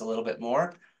could use a little bit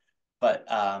more, but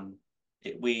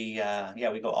we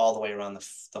go all the way around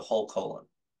the whole colon.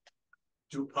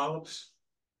 Do polyps,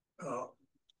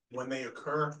 when they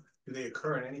occur, do they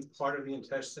occur in any part of the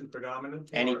intestine predominantly?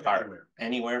 Any or part, anywhere?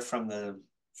 anywhere from the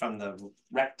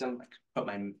rectum. I can put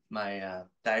my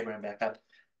diagram back up.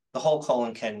 The whole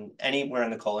colon anywhere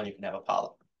in the colon you can have a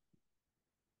polyp.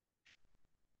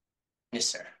 Yes,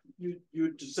 sir.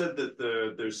 You just said that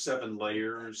there's 7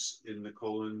 layers in the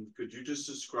colon. Could you just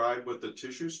describe what the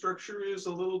tissue structure is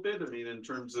a little bit? I mean, in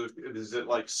terms of, is it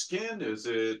like skin? Is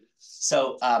it?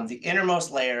 So the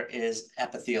innermost layer is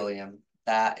epithelium.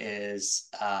 That is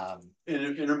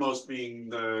Innermost being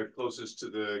the closest to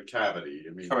the cavity.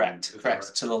 I mean, correct, right?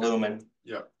 to the lumen.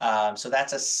 Yeah. So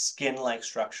that's a skin-like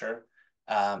structure.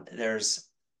 There's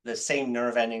the same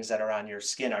nerve endings that are on your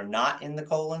skin are not in the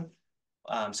colon.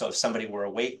 So if somebody were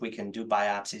awake, we can do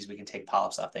biopsies, we can take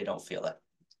polyps off, they don't feel it.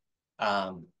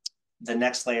 The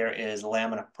next layer is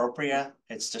lamina propria.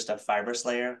 It's just a fibrous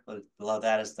layer. Below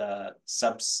that is the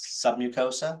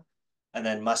submucosa, and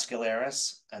then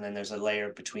muscularis, and then there's a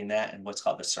layer between that and what's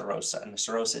called the serosa. And the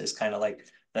serosa is kind of like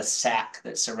the sac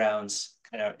that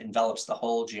kind of envelops the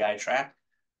whole GI tract,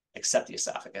 except the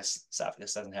esophagus.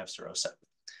 Esophagus doesn't have serosa.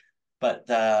 But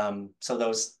so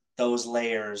those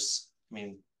layers, I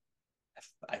mean,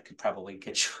 I could probably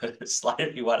get you a slide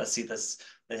if you want to see the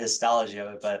histology of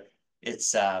it, but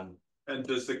it's And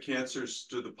does the cancers,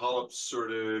 do the polyps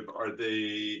sort of, are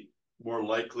they more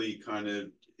likely kind of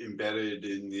embedded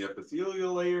in the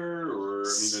epithelial layer, or I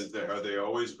mean, are they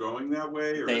always growing that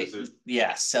way, or is it?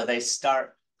 Yeah, so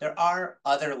there are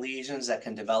other lesions that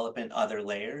can develop in other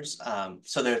layers.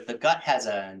 So the gut has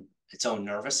its own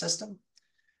nervous system.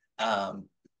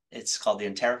 It's called the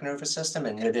enteric nervous system,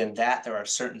 and within that there are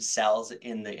certain cells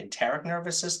in the enteric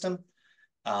nervous system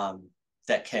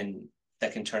that can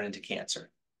turn into cancer.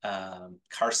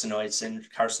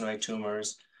 Carcinoid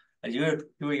tumors. You a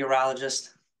urologist?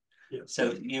 Yeah.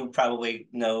 So you probably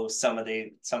know some of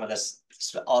this.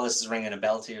 All this is ringing a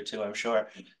bell to you too, I'm sure.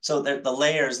 So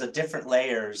the different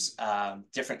layers,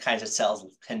 different kinds of cells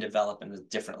can develop in the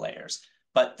different layers.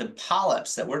 But the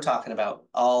polyps that we're talking about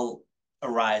all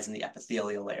arise in the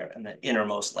epithelial layer and the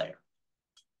innermost layer.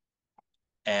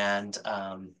 And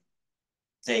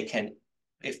they can,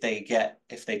 if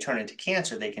they turn into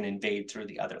cancer, they can invade through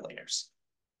the other layers.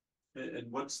 And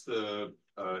what's the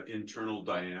internal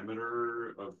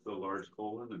diameter of the large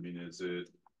colon? I mean, is it?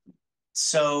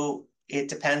 So it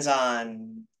depends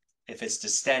on if it's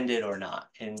distended or not.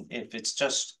 And if it's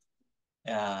just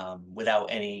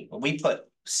without any, we put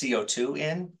CO2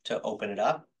 in to open it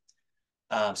up.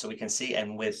 So we can see,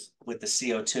 and with the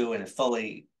CO2 and it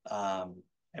fully,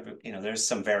 there's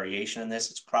some variation in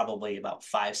this. It's probably about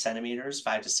 5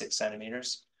 to 6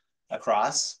 centimeters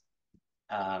across.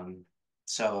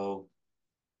 So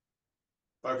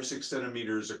 5 or 6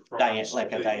 centimeters across,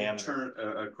 like a diameter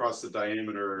across the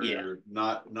diameter. Yeah.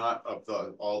 Not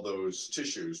of all those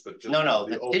tissues, but just no,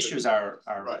 the open, tissues are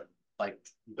right. Like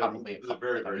probably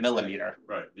very a millimeter,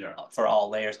 right? Yeah, for all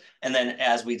layers. And then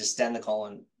as we distend the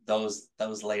colon, those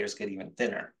layers get even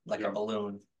thinner, like a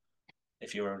balloon,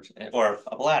 if you were, or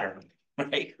a bladder,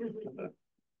 right?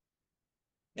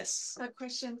 Yes. A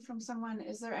question from someone: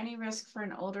 is there any risk for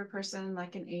an older person,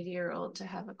 like an 80-year-old, to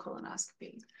have a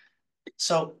colonoscopy?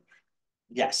 So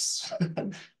yes,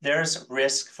 there's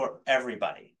risk for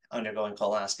everybody undergoing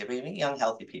colonoscopy, even young,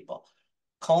 healthy people.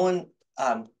 Colon,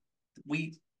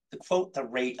 quote the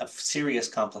rate of serious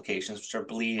complications, which are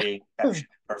bleeding, infection,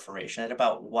 perforation, at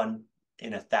about 1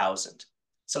 in 1,000.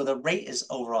 So the rate is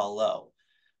overall low.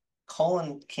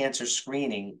 Colon cancer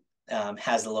screening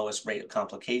has the lowest rate of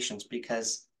complications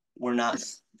because we're not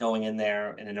going in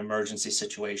there in an emergency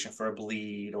situation for a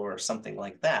bleed or something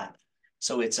like that.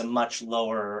 So it's a much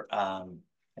lower,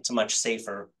 it's a much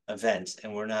safer event.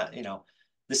 And we're not,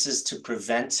 this is to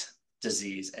prevent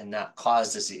disease and not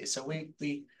cause disease. So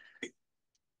the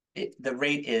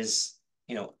rate is,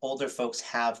 older folks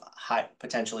have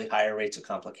potentially higher rates of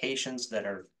complications that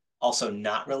are also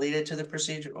not related to the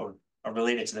procedure, or are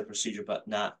related to the procedure, but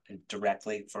not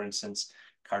directly. For instance,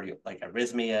 like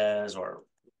arrhythmias or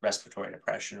respiratory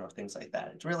depression or things like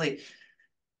that. It's really,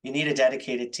 you need a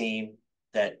dedicated team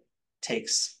that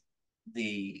takes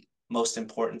the most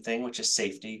important thing, which is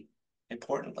safety,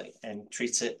 importantly, and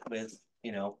treats it with,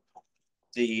 you know,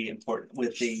 the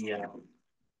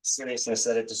seriousness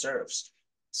that it deserves.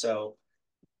 So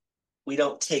we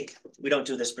don't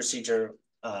do this procedure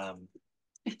on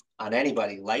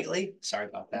anybody lightly. Sorry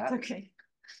about that. Okay.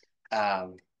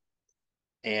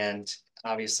 And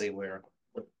obviously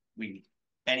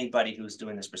anybody who's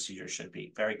doing this procedure should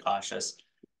be very cautious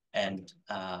and,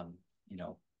 you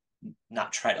know,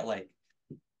 not try to like,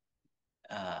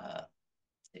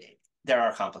 there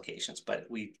are complications, but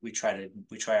we try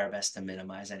our best to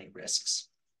minimize any risks,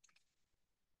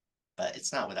 but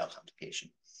it's not without complication.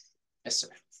 Yes, sir.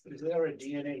 Is there a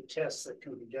DNA test that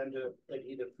can be done that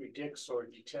either predicts or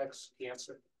detects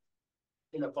cancer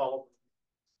in a polyp?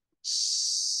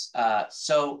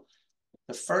 So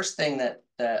the first thing that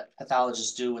the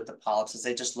pathologists do with the polyps is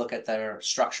they just look at their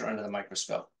structure under the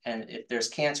microscope, and if there's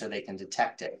cancer, they can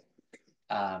detect it.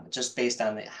 Just based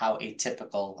on how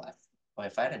atypical. Boy,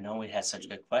 if I had known we had such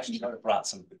good questions, I would have brought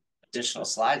some additional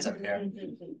slides up here.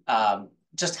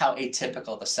 Just how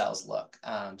atypical the cells look.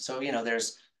 So, you know,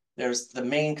 there's the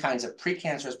main kinds of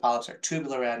precancerous polyps are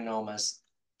tubular adenomas,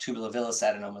 tubulovillous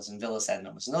adenomas, and villous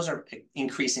adenomas, and those are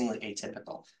increasingly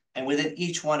atypical. And within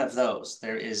each one of those,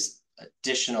 there is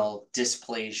additional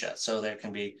dysplasia. So there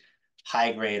can be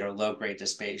high grade or low grade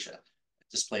dysplasia,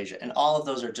 and all of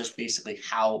those are just basically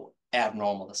how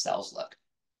abnormal the cells look.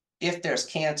 If there's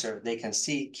cancer, they can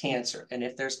see cancer. And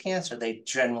if there's cancer, they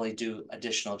generally do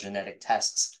additional genetic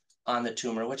tests on the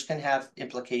tumor, which can have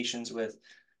implications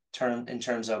in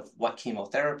terms of what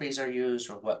chemotherapies are used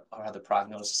or what are the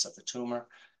prognosis of the tumor.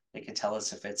 They can tell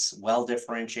us if it's well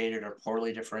differentiated or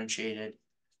poorly differentiated.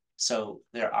 So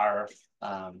there are,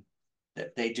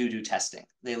 they do testing.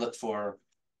 They look for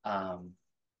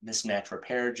mismatch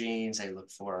repair genes. They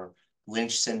look for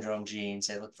Lynch syndrome genes.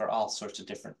 They look for all sorts of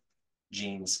different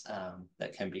genes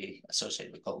that can be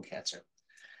associated with colon cancer.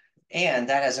 And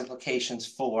that has implications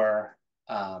for,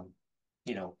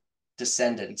 you know,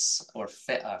 descendants or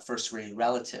first-degree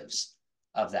relatives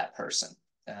of that person.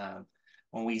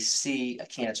 When we see a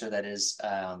cancer that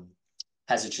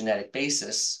has a genetic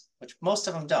basis, which most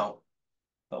of them don't,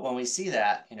 but when we see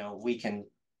that, you know, we can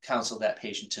counsel that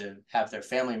patient to have their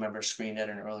family members screened at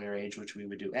an earlier age, which we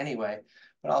would do anyway,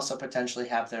 but also potentially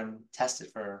have them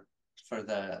tested for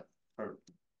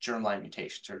germline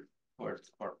mutations or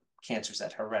cancers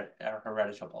that are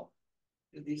hereditable.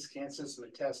 Do these cancers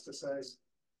metastasize?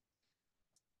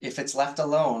 If it's left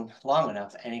alone long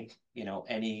enough, any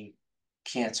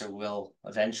cancer will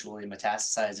eventually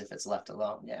metastasize if it's left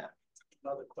alone. Yeah.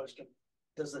 Another question.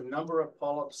 Does the number of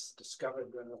polyps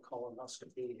discovered during a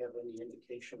colonoscopy have any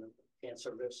indication of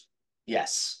cancer risk?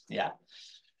 Yes. Yeah.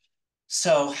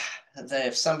 So if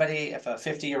a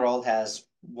 50-year-old has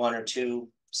one or two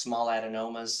small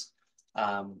adenomas,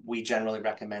 we generally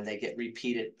recommend they get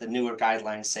repeated. The newer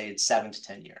guidelines say it's 7 to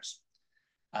 10 years.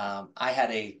 I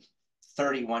had a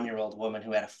 31-year-old woman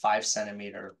who had a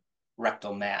 5-centimeter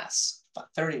rectal mass,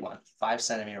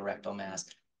 5-centimeter rectal mass.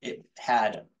 It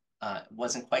had,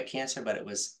 wasn't quite cancer, but it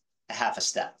was a half a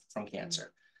step from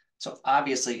cancer. So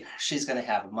obviously she's going to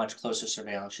have much closer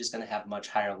surveillance. She's going to have much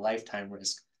higher lifetime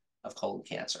risk of colon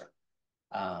cancer.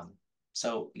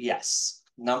 So yes,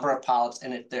 number of polyps,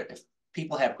 and if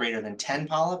people have greater than 10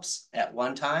 polyps at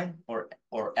one time or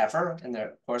ever in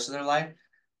the course of their life,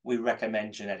 we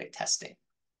recommend genetic testing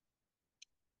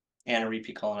and a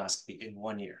repeat colonoscopy in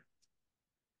 1 year.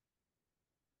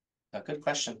 A good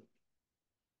question.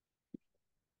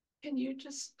 Can you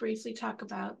just briefly talk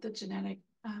about the genetic,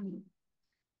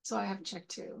 so I have checked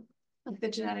too, like the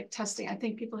genetic testing. I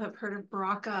think people have heard of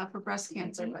BRCA for breast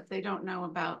cancer, but they don't know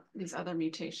about these other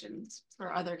mutations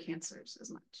for other cancers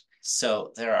as much.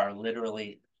 So there are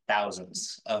literally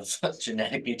thousands of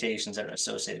genetic mutations that are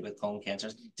associated with colon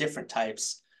cancers, different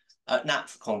types, not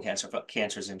for colon cancer, but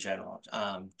cancers in general.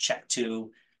 CHEK2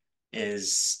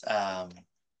 is,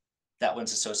 that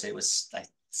one's associated with like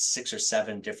 6 or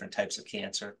 7 different types of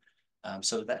cancer.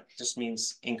 So that just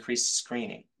means increased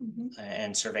screening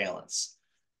and surveillance.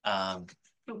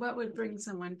 But what would bring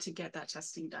someone to get that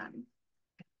testing done?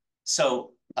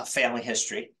 So a family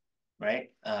history, right?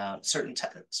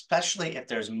 Especially if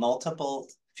there's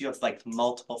if you have like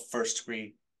multiple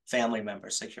first-degree family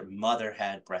members, like your mother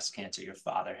had breast cancer, your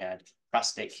father had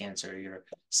prostate cancer, your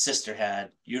sister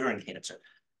had uterine cancer.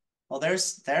 Well,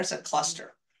 there's a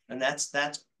cluster, and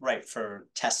that's right for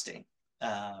testing.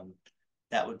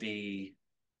 That would be,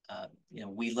 you know,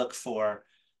 we look for,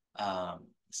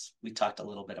 we talked a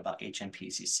little bit about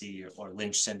HNPCC or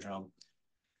Lynch syndrome.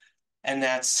 And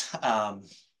that's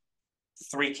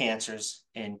 3 cancers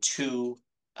in 2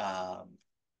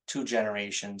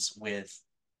 generations with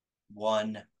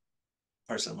 1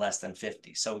 person less than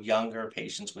 50. So younger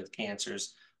patients with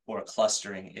cancers or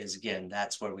clustering is, again,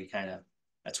 that's where the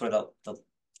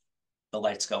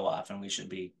lights go off, and we should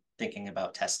be thinking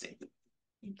about testing.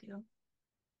 Thank you.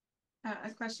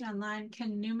 A question online: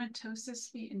 can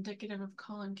pneumatosis be indicative of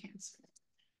colon cancer?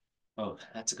 Oh,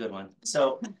 that's a good one.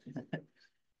 So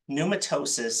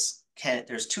pneumatosis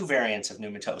there's 2 variants of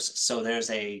pneumatosis. So there's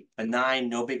a benign,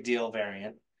 no big deal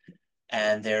variant,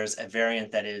 and there's a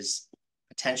variant that is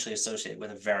potentially associated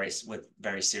with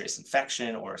very serious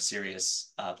infection or a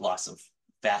serious loss of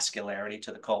vascularity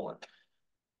to the colon.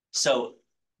 So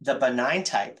the benign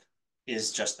type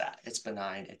is just that. It's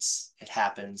benign. It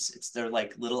happens. They're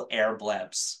like little air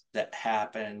blebs that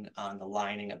happen on the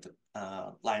lining of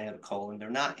the colon. They're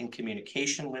not in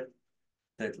communication with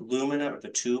the lumina or the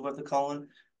tube of the colon.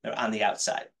 They're on the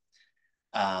outside.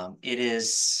 It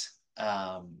is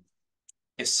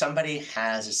if somebody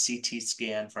has a CT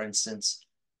scan, for instance,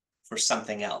 for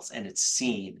something else, and it's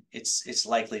seen, it's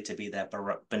likely to be that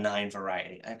benign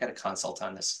variety. I've got a consult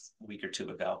on this a week or 2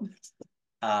 ago.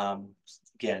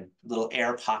 Again, little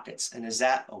air pockets. And is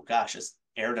that, oh gosh,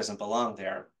 air doesn't belong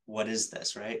there. What is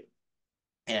this, right?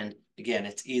 And again,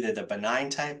 it's either the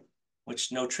benign type,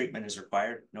 which no treatment is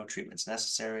required, no treatment's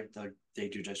necessary. They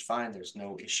do just fine. There's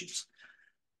no issues.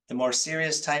 The more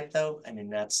serious type, though, I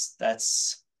mean, that's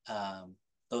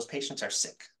those patients are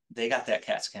sick. They got that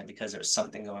CAT scan because there's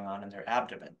something going on in their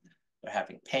abdomen. They're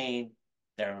having pain.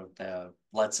 The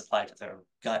blood supply to their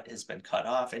gut has been cut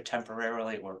off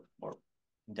temporarily or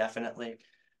indefinitely,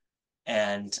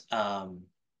 and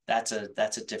that's a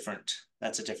different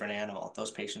animal.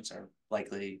 Those patients are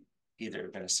likely either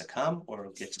going to succumb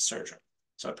or get to surgery.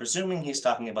 So I'm presuming he's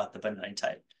talking about the benign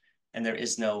type, and there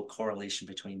is no correlation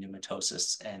between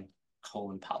pneumatosis and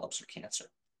colon polyps or cancer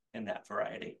in that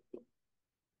variety.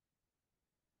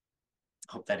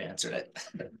 Hope that answered it.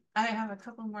 I have a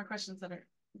couple more questions that are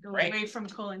go Great. away from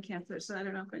colon cancer, so I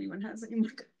don't know if anyone has any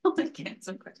more colon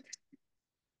cancer questions.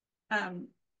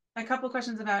 A couple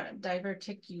questions about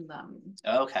diverticulum.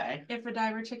 Okay. If a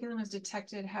diverticulum is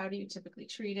detected, how do you typically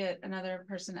treat it? Another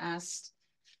person asked,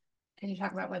 can you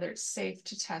talk about whether it's safe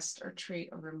to test or treat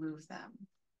or remove them?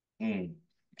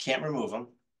 Can't remove them.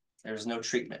 There's no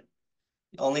treatment.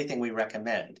 The only thing we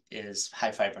recommend is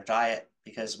high fiber diet,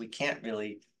 because we can't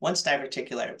really, once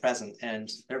diverticuli are present,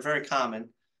 and they're very common,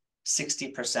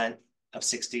 60% of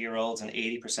 60-year-olds and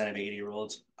 80% of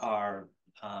 80-year-olds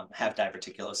have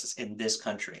diverticulosis in this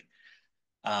country.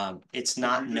 It's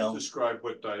not known. Just describe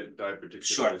what diverticulitis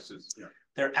Sure. is. Yeah.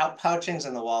 They're outpouchings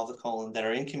in the wall of the colon that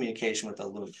are in communication with the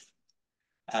lumen.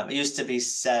 It used to be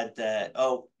said that,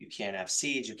 oh, you can't have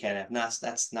seeds, you can't have nuts.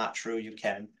 That's not true. You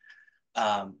can.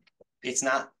 It's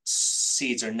not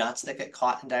seeds or nuts that get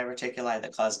caught in diverticuli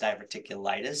that cause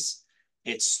diverticulitis.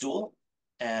 It's stool.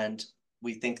 And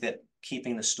we think that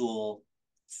keeping the stool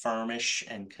firmish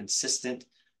and consistent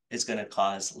is going to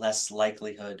cause less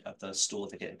likelihood of the stool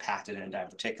to get impacted in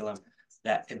diverticulum.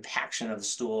 That impaction of the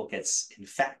stool gets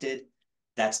infected.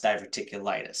 That's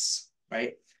diverticulitis,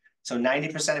 right? So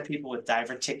 90% of people with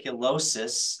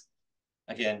diverticulosis,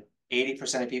 again,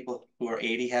 80% of people who are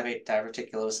 80 have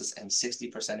diverticulosis, and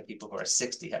 60% of people who are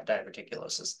 60 have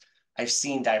diverticulosis. I've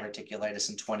seen diverticulitis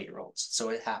in 20-year-olds, so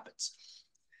it happens.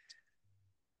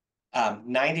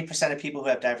 90% of people who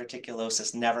have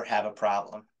diverticulosis never have a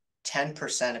problem.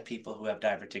 10% of people who have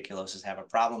diverticulosis have a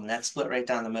problem, and that's split right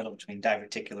down the middle between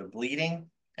diverticular bleeding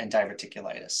and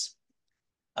diverticulitis.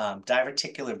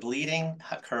 Diverticular bleeding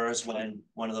occurs when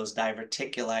one of those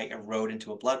diverticuli erode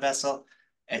into a blood vessel.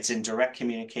 It's in direct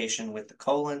communication with the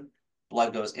colon.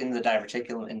 Blood goes into the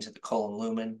diverticulum, into the colon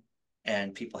lumen,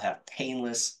 and people have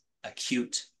painless,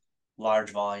 acute,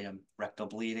 large volume rectal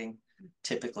bleeding.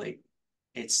 Typically,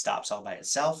 it stops all by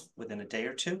itself within a day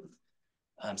or 2.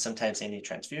 Sometimes they need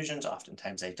transfusions,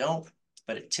 oftentimes they don't,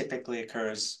 but it typically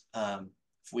occurs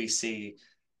if we see,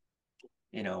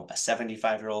 you know, a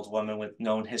 75-year-old woman with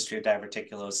known history of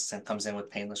diverticulosis and comes in with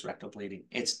painless rectal bleeding.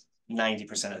 It's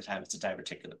 90% of the time it's a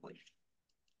diverticular bleeding.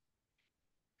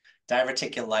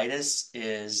 Diverticulitis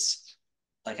is,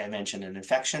 like I mentioned, an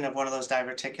infection of one of those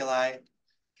diverticuli.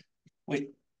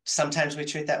 Sometimes we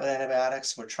treat that with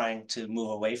antibiotics. We're trying to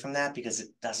move away from that because it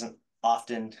doesn't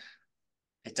always,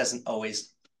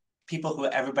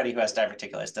 everybody who has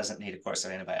diverticulitis doesn't need a course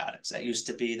of antibiotics. That used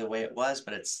to be the way it was,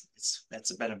 but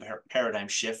that's been a paradigm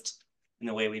shift in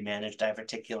the way we manage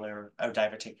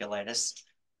diverticulitis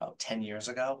about 10 years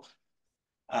ago.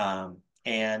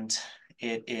 And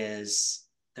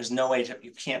there's no way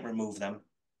you can't remove them.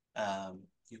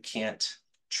 You can't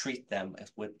treat them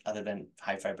with other than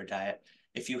high fiber diet.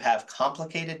 If you have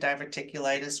complicated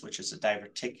diverticulitis, which is a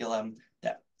diverticulum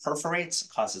that perforates,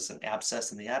 causes an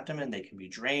abscess in the abdomen, they can be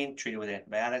drained, treated with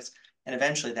antibiotics, and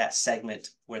eventually that segment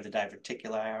where the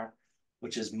diverticuli are,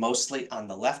 which is mostly on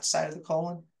the left side of the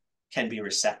colon, can be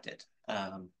resected.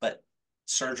 But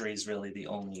surgery is really the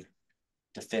only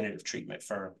definitive treatment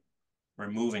for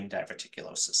removing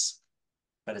diverticulosis,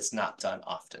 but it's not done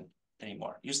often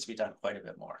anymore. It used to be done quite a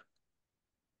bit more.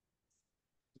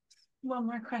 One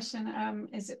more question.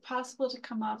 Is it possible to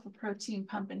come off a protein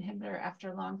pump inhibitor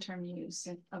after long-term use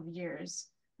of years?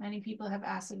 Many people have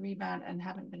acid rebound and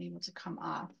haven't been able to come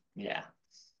off. Yeah.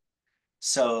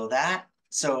 So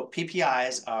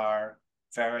PPIs are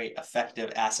very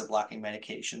effective acid blocking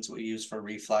medications we use for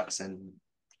reflux and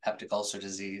peptic ulcer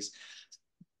disease.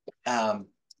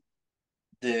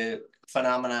 The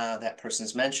phenomena that person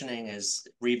is mentioning is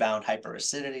rebound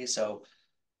hyperacidity. So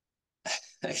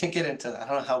I can get into that. I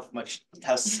don't know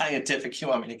how scientific you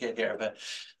want me to get here, but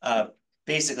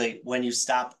basically when you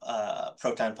stop a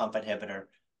proton pump inhibitor,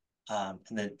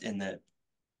 in the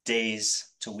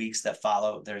days to weeks that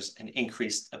follow, there's an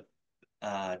increased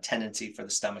tendency for the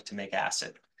stomach to make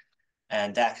acid.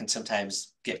 And that can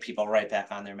sometimes get people right back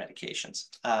on their medications.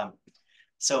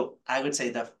 So I would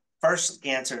say the first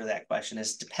answer to that question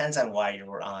is depends on why you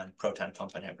were on proton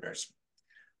pump inhibitors.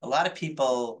 A lot of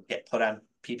people get put on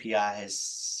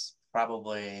PPIs,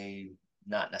 probably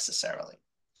not necessarily.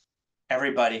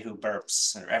 Everybody who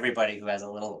burps or everybody who has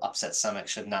a little upset stomach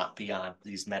should not be on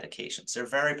these medications. They're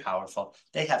very powerful.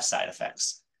 They have side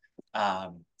effects.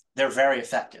 They're very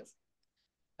effective,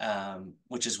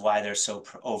 which is why they're so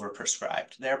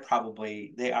overprescribed.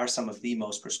 They are some of the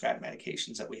most prescribed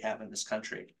medications that we have in this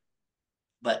country,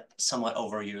 but somewhat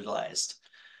overutilized.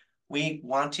 We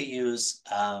want to use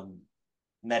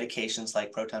medications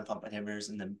like proton pump inhibitors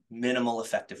in the minimal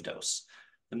effective dose,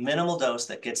 the minimal dose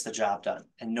that gets the job done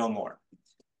and no more.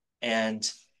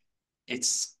 And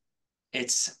it's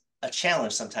a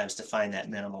challenge sometimes to find that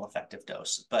minimal effective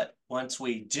dose. But once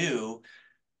we do,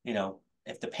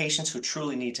 if the patients who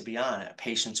truly need to be on it,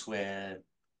 patients with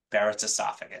Barrett's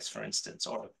esophagus, for instance,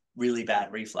 or really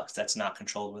bad reflux that's not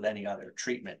controlled with any other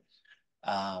treatment,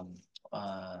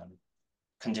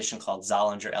 condition called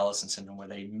Zollinger-Ellison syndrome, where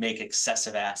they make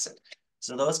excessive acid.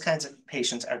 So those kinds of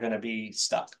patients are going to be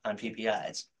stuck on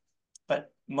PPIs.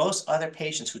 But most other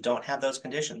patients who don't have those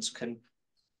conditions can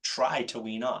try to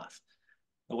wean off.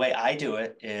 The way I do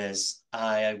it is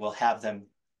I will have them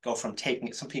go from taking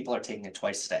it. Some people are taking it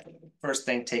twice a day. First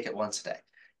thing, take it once a day.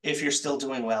 If you're still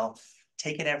doing well,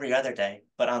 take it every other day.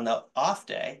 But on the off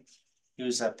day,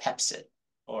 use a Pepsid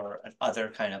or another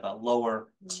kind of a lower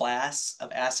class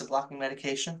of acid blocking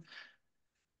medication.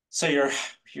 So you're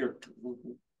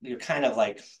kind of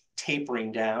like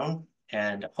tapering down,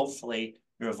 and hopefully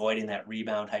you're avoiding that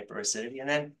rebound hyperacidity. And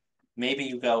then maybe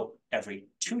you go every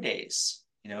 2 days.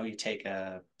 You take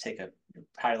a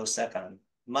Prilosec on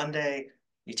Monday,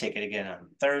 you take it again on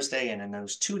Thursday, and in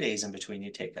those 2 days in between,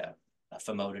 you take a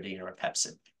famotidine or a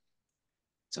Pepsid.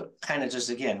 So kind of just,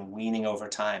 again, weaning over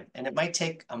time. And it might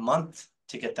take a month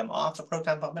to get them off a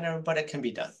proton pump inhibitor, but it can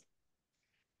be done.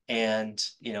 And,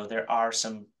 there are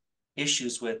some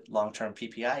issues with long-term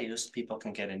PPI use. People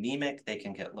can get anemic, they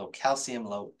can get low calcium,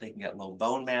 they can get low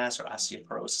bone mass or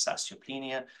osteoporosis,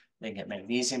 osteopenia, they can get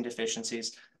magnesium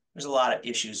deficiencies. There's a lot of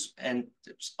issues, and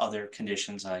there's other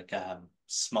conditions like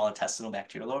small intestinal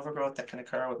bacterial overgrowth that can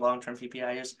occur with long-term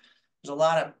PPI use. There's a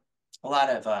lot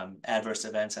of adverse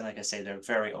events, and like I say, they're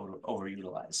very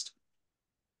overutilized.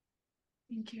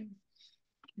 Thank you.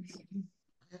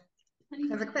 I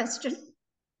have a question.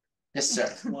 Yes,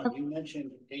 sir. Well, you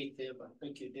mentioned AFib, I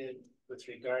think you did, with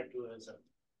regard to as a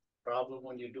problem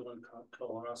when you're doing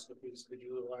colonoscopies. Could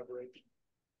you elaborate?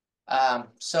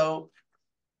 So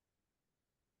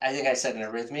I think I said an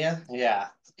arrhythmia. Yeah,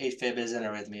 AFib is an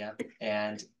arrhythmia,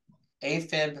 and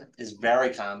AFib is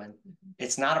very common.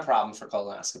 It's not a problem for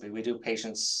colonoscopy. We do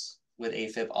patients with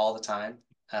AFib all the time.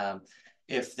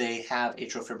 If they have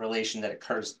atrial fibrillation that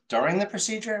occurs during the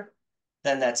procedure,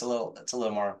 then that's a little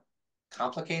more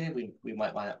complicated.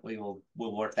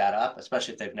 We'll work that up,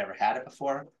 especially if they've never had it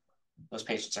before. Those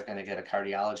patients are going to get a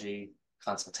cardiology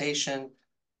consultation.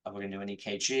 We're going to do an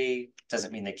EKG.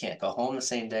 Doesn't mean they can't go home the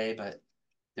same day, but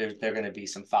there's going to be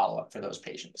some follow-up for those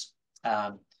patients.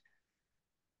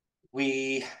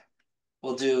 We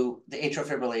will do the atrial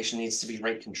fibrillation needs to be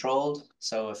rate controlled.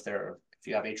 So if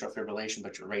you have atrial fibrillation,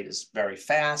 but your rate is very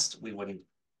fast, we wouldn't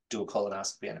do a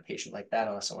colonoscopy on a patient like that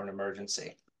unless it were an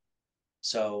emergency.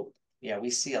 So yeah, we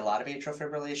see a lot of atrial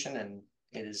fibrillation, and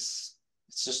it's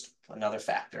just another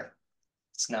factor.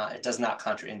 it does not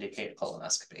contraindicate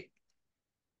colonoscopy.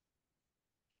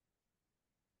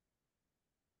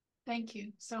 Thank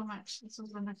you so much. This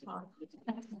was wonderful.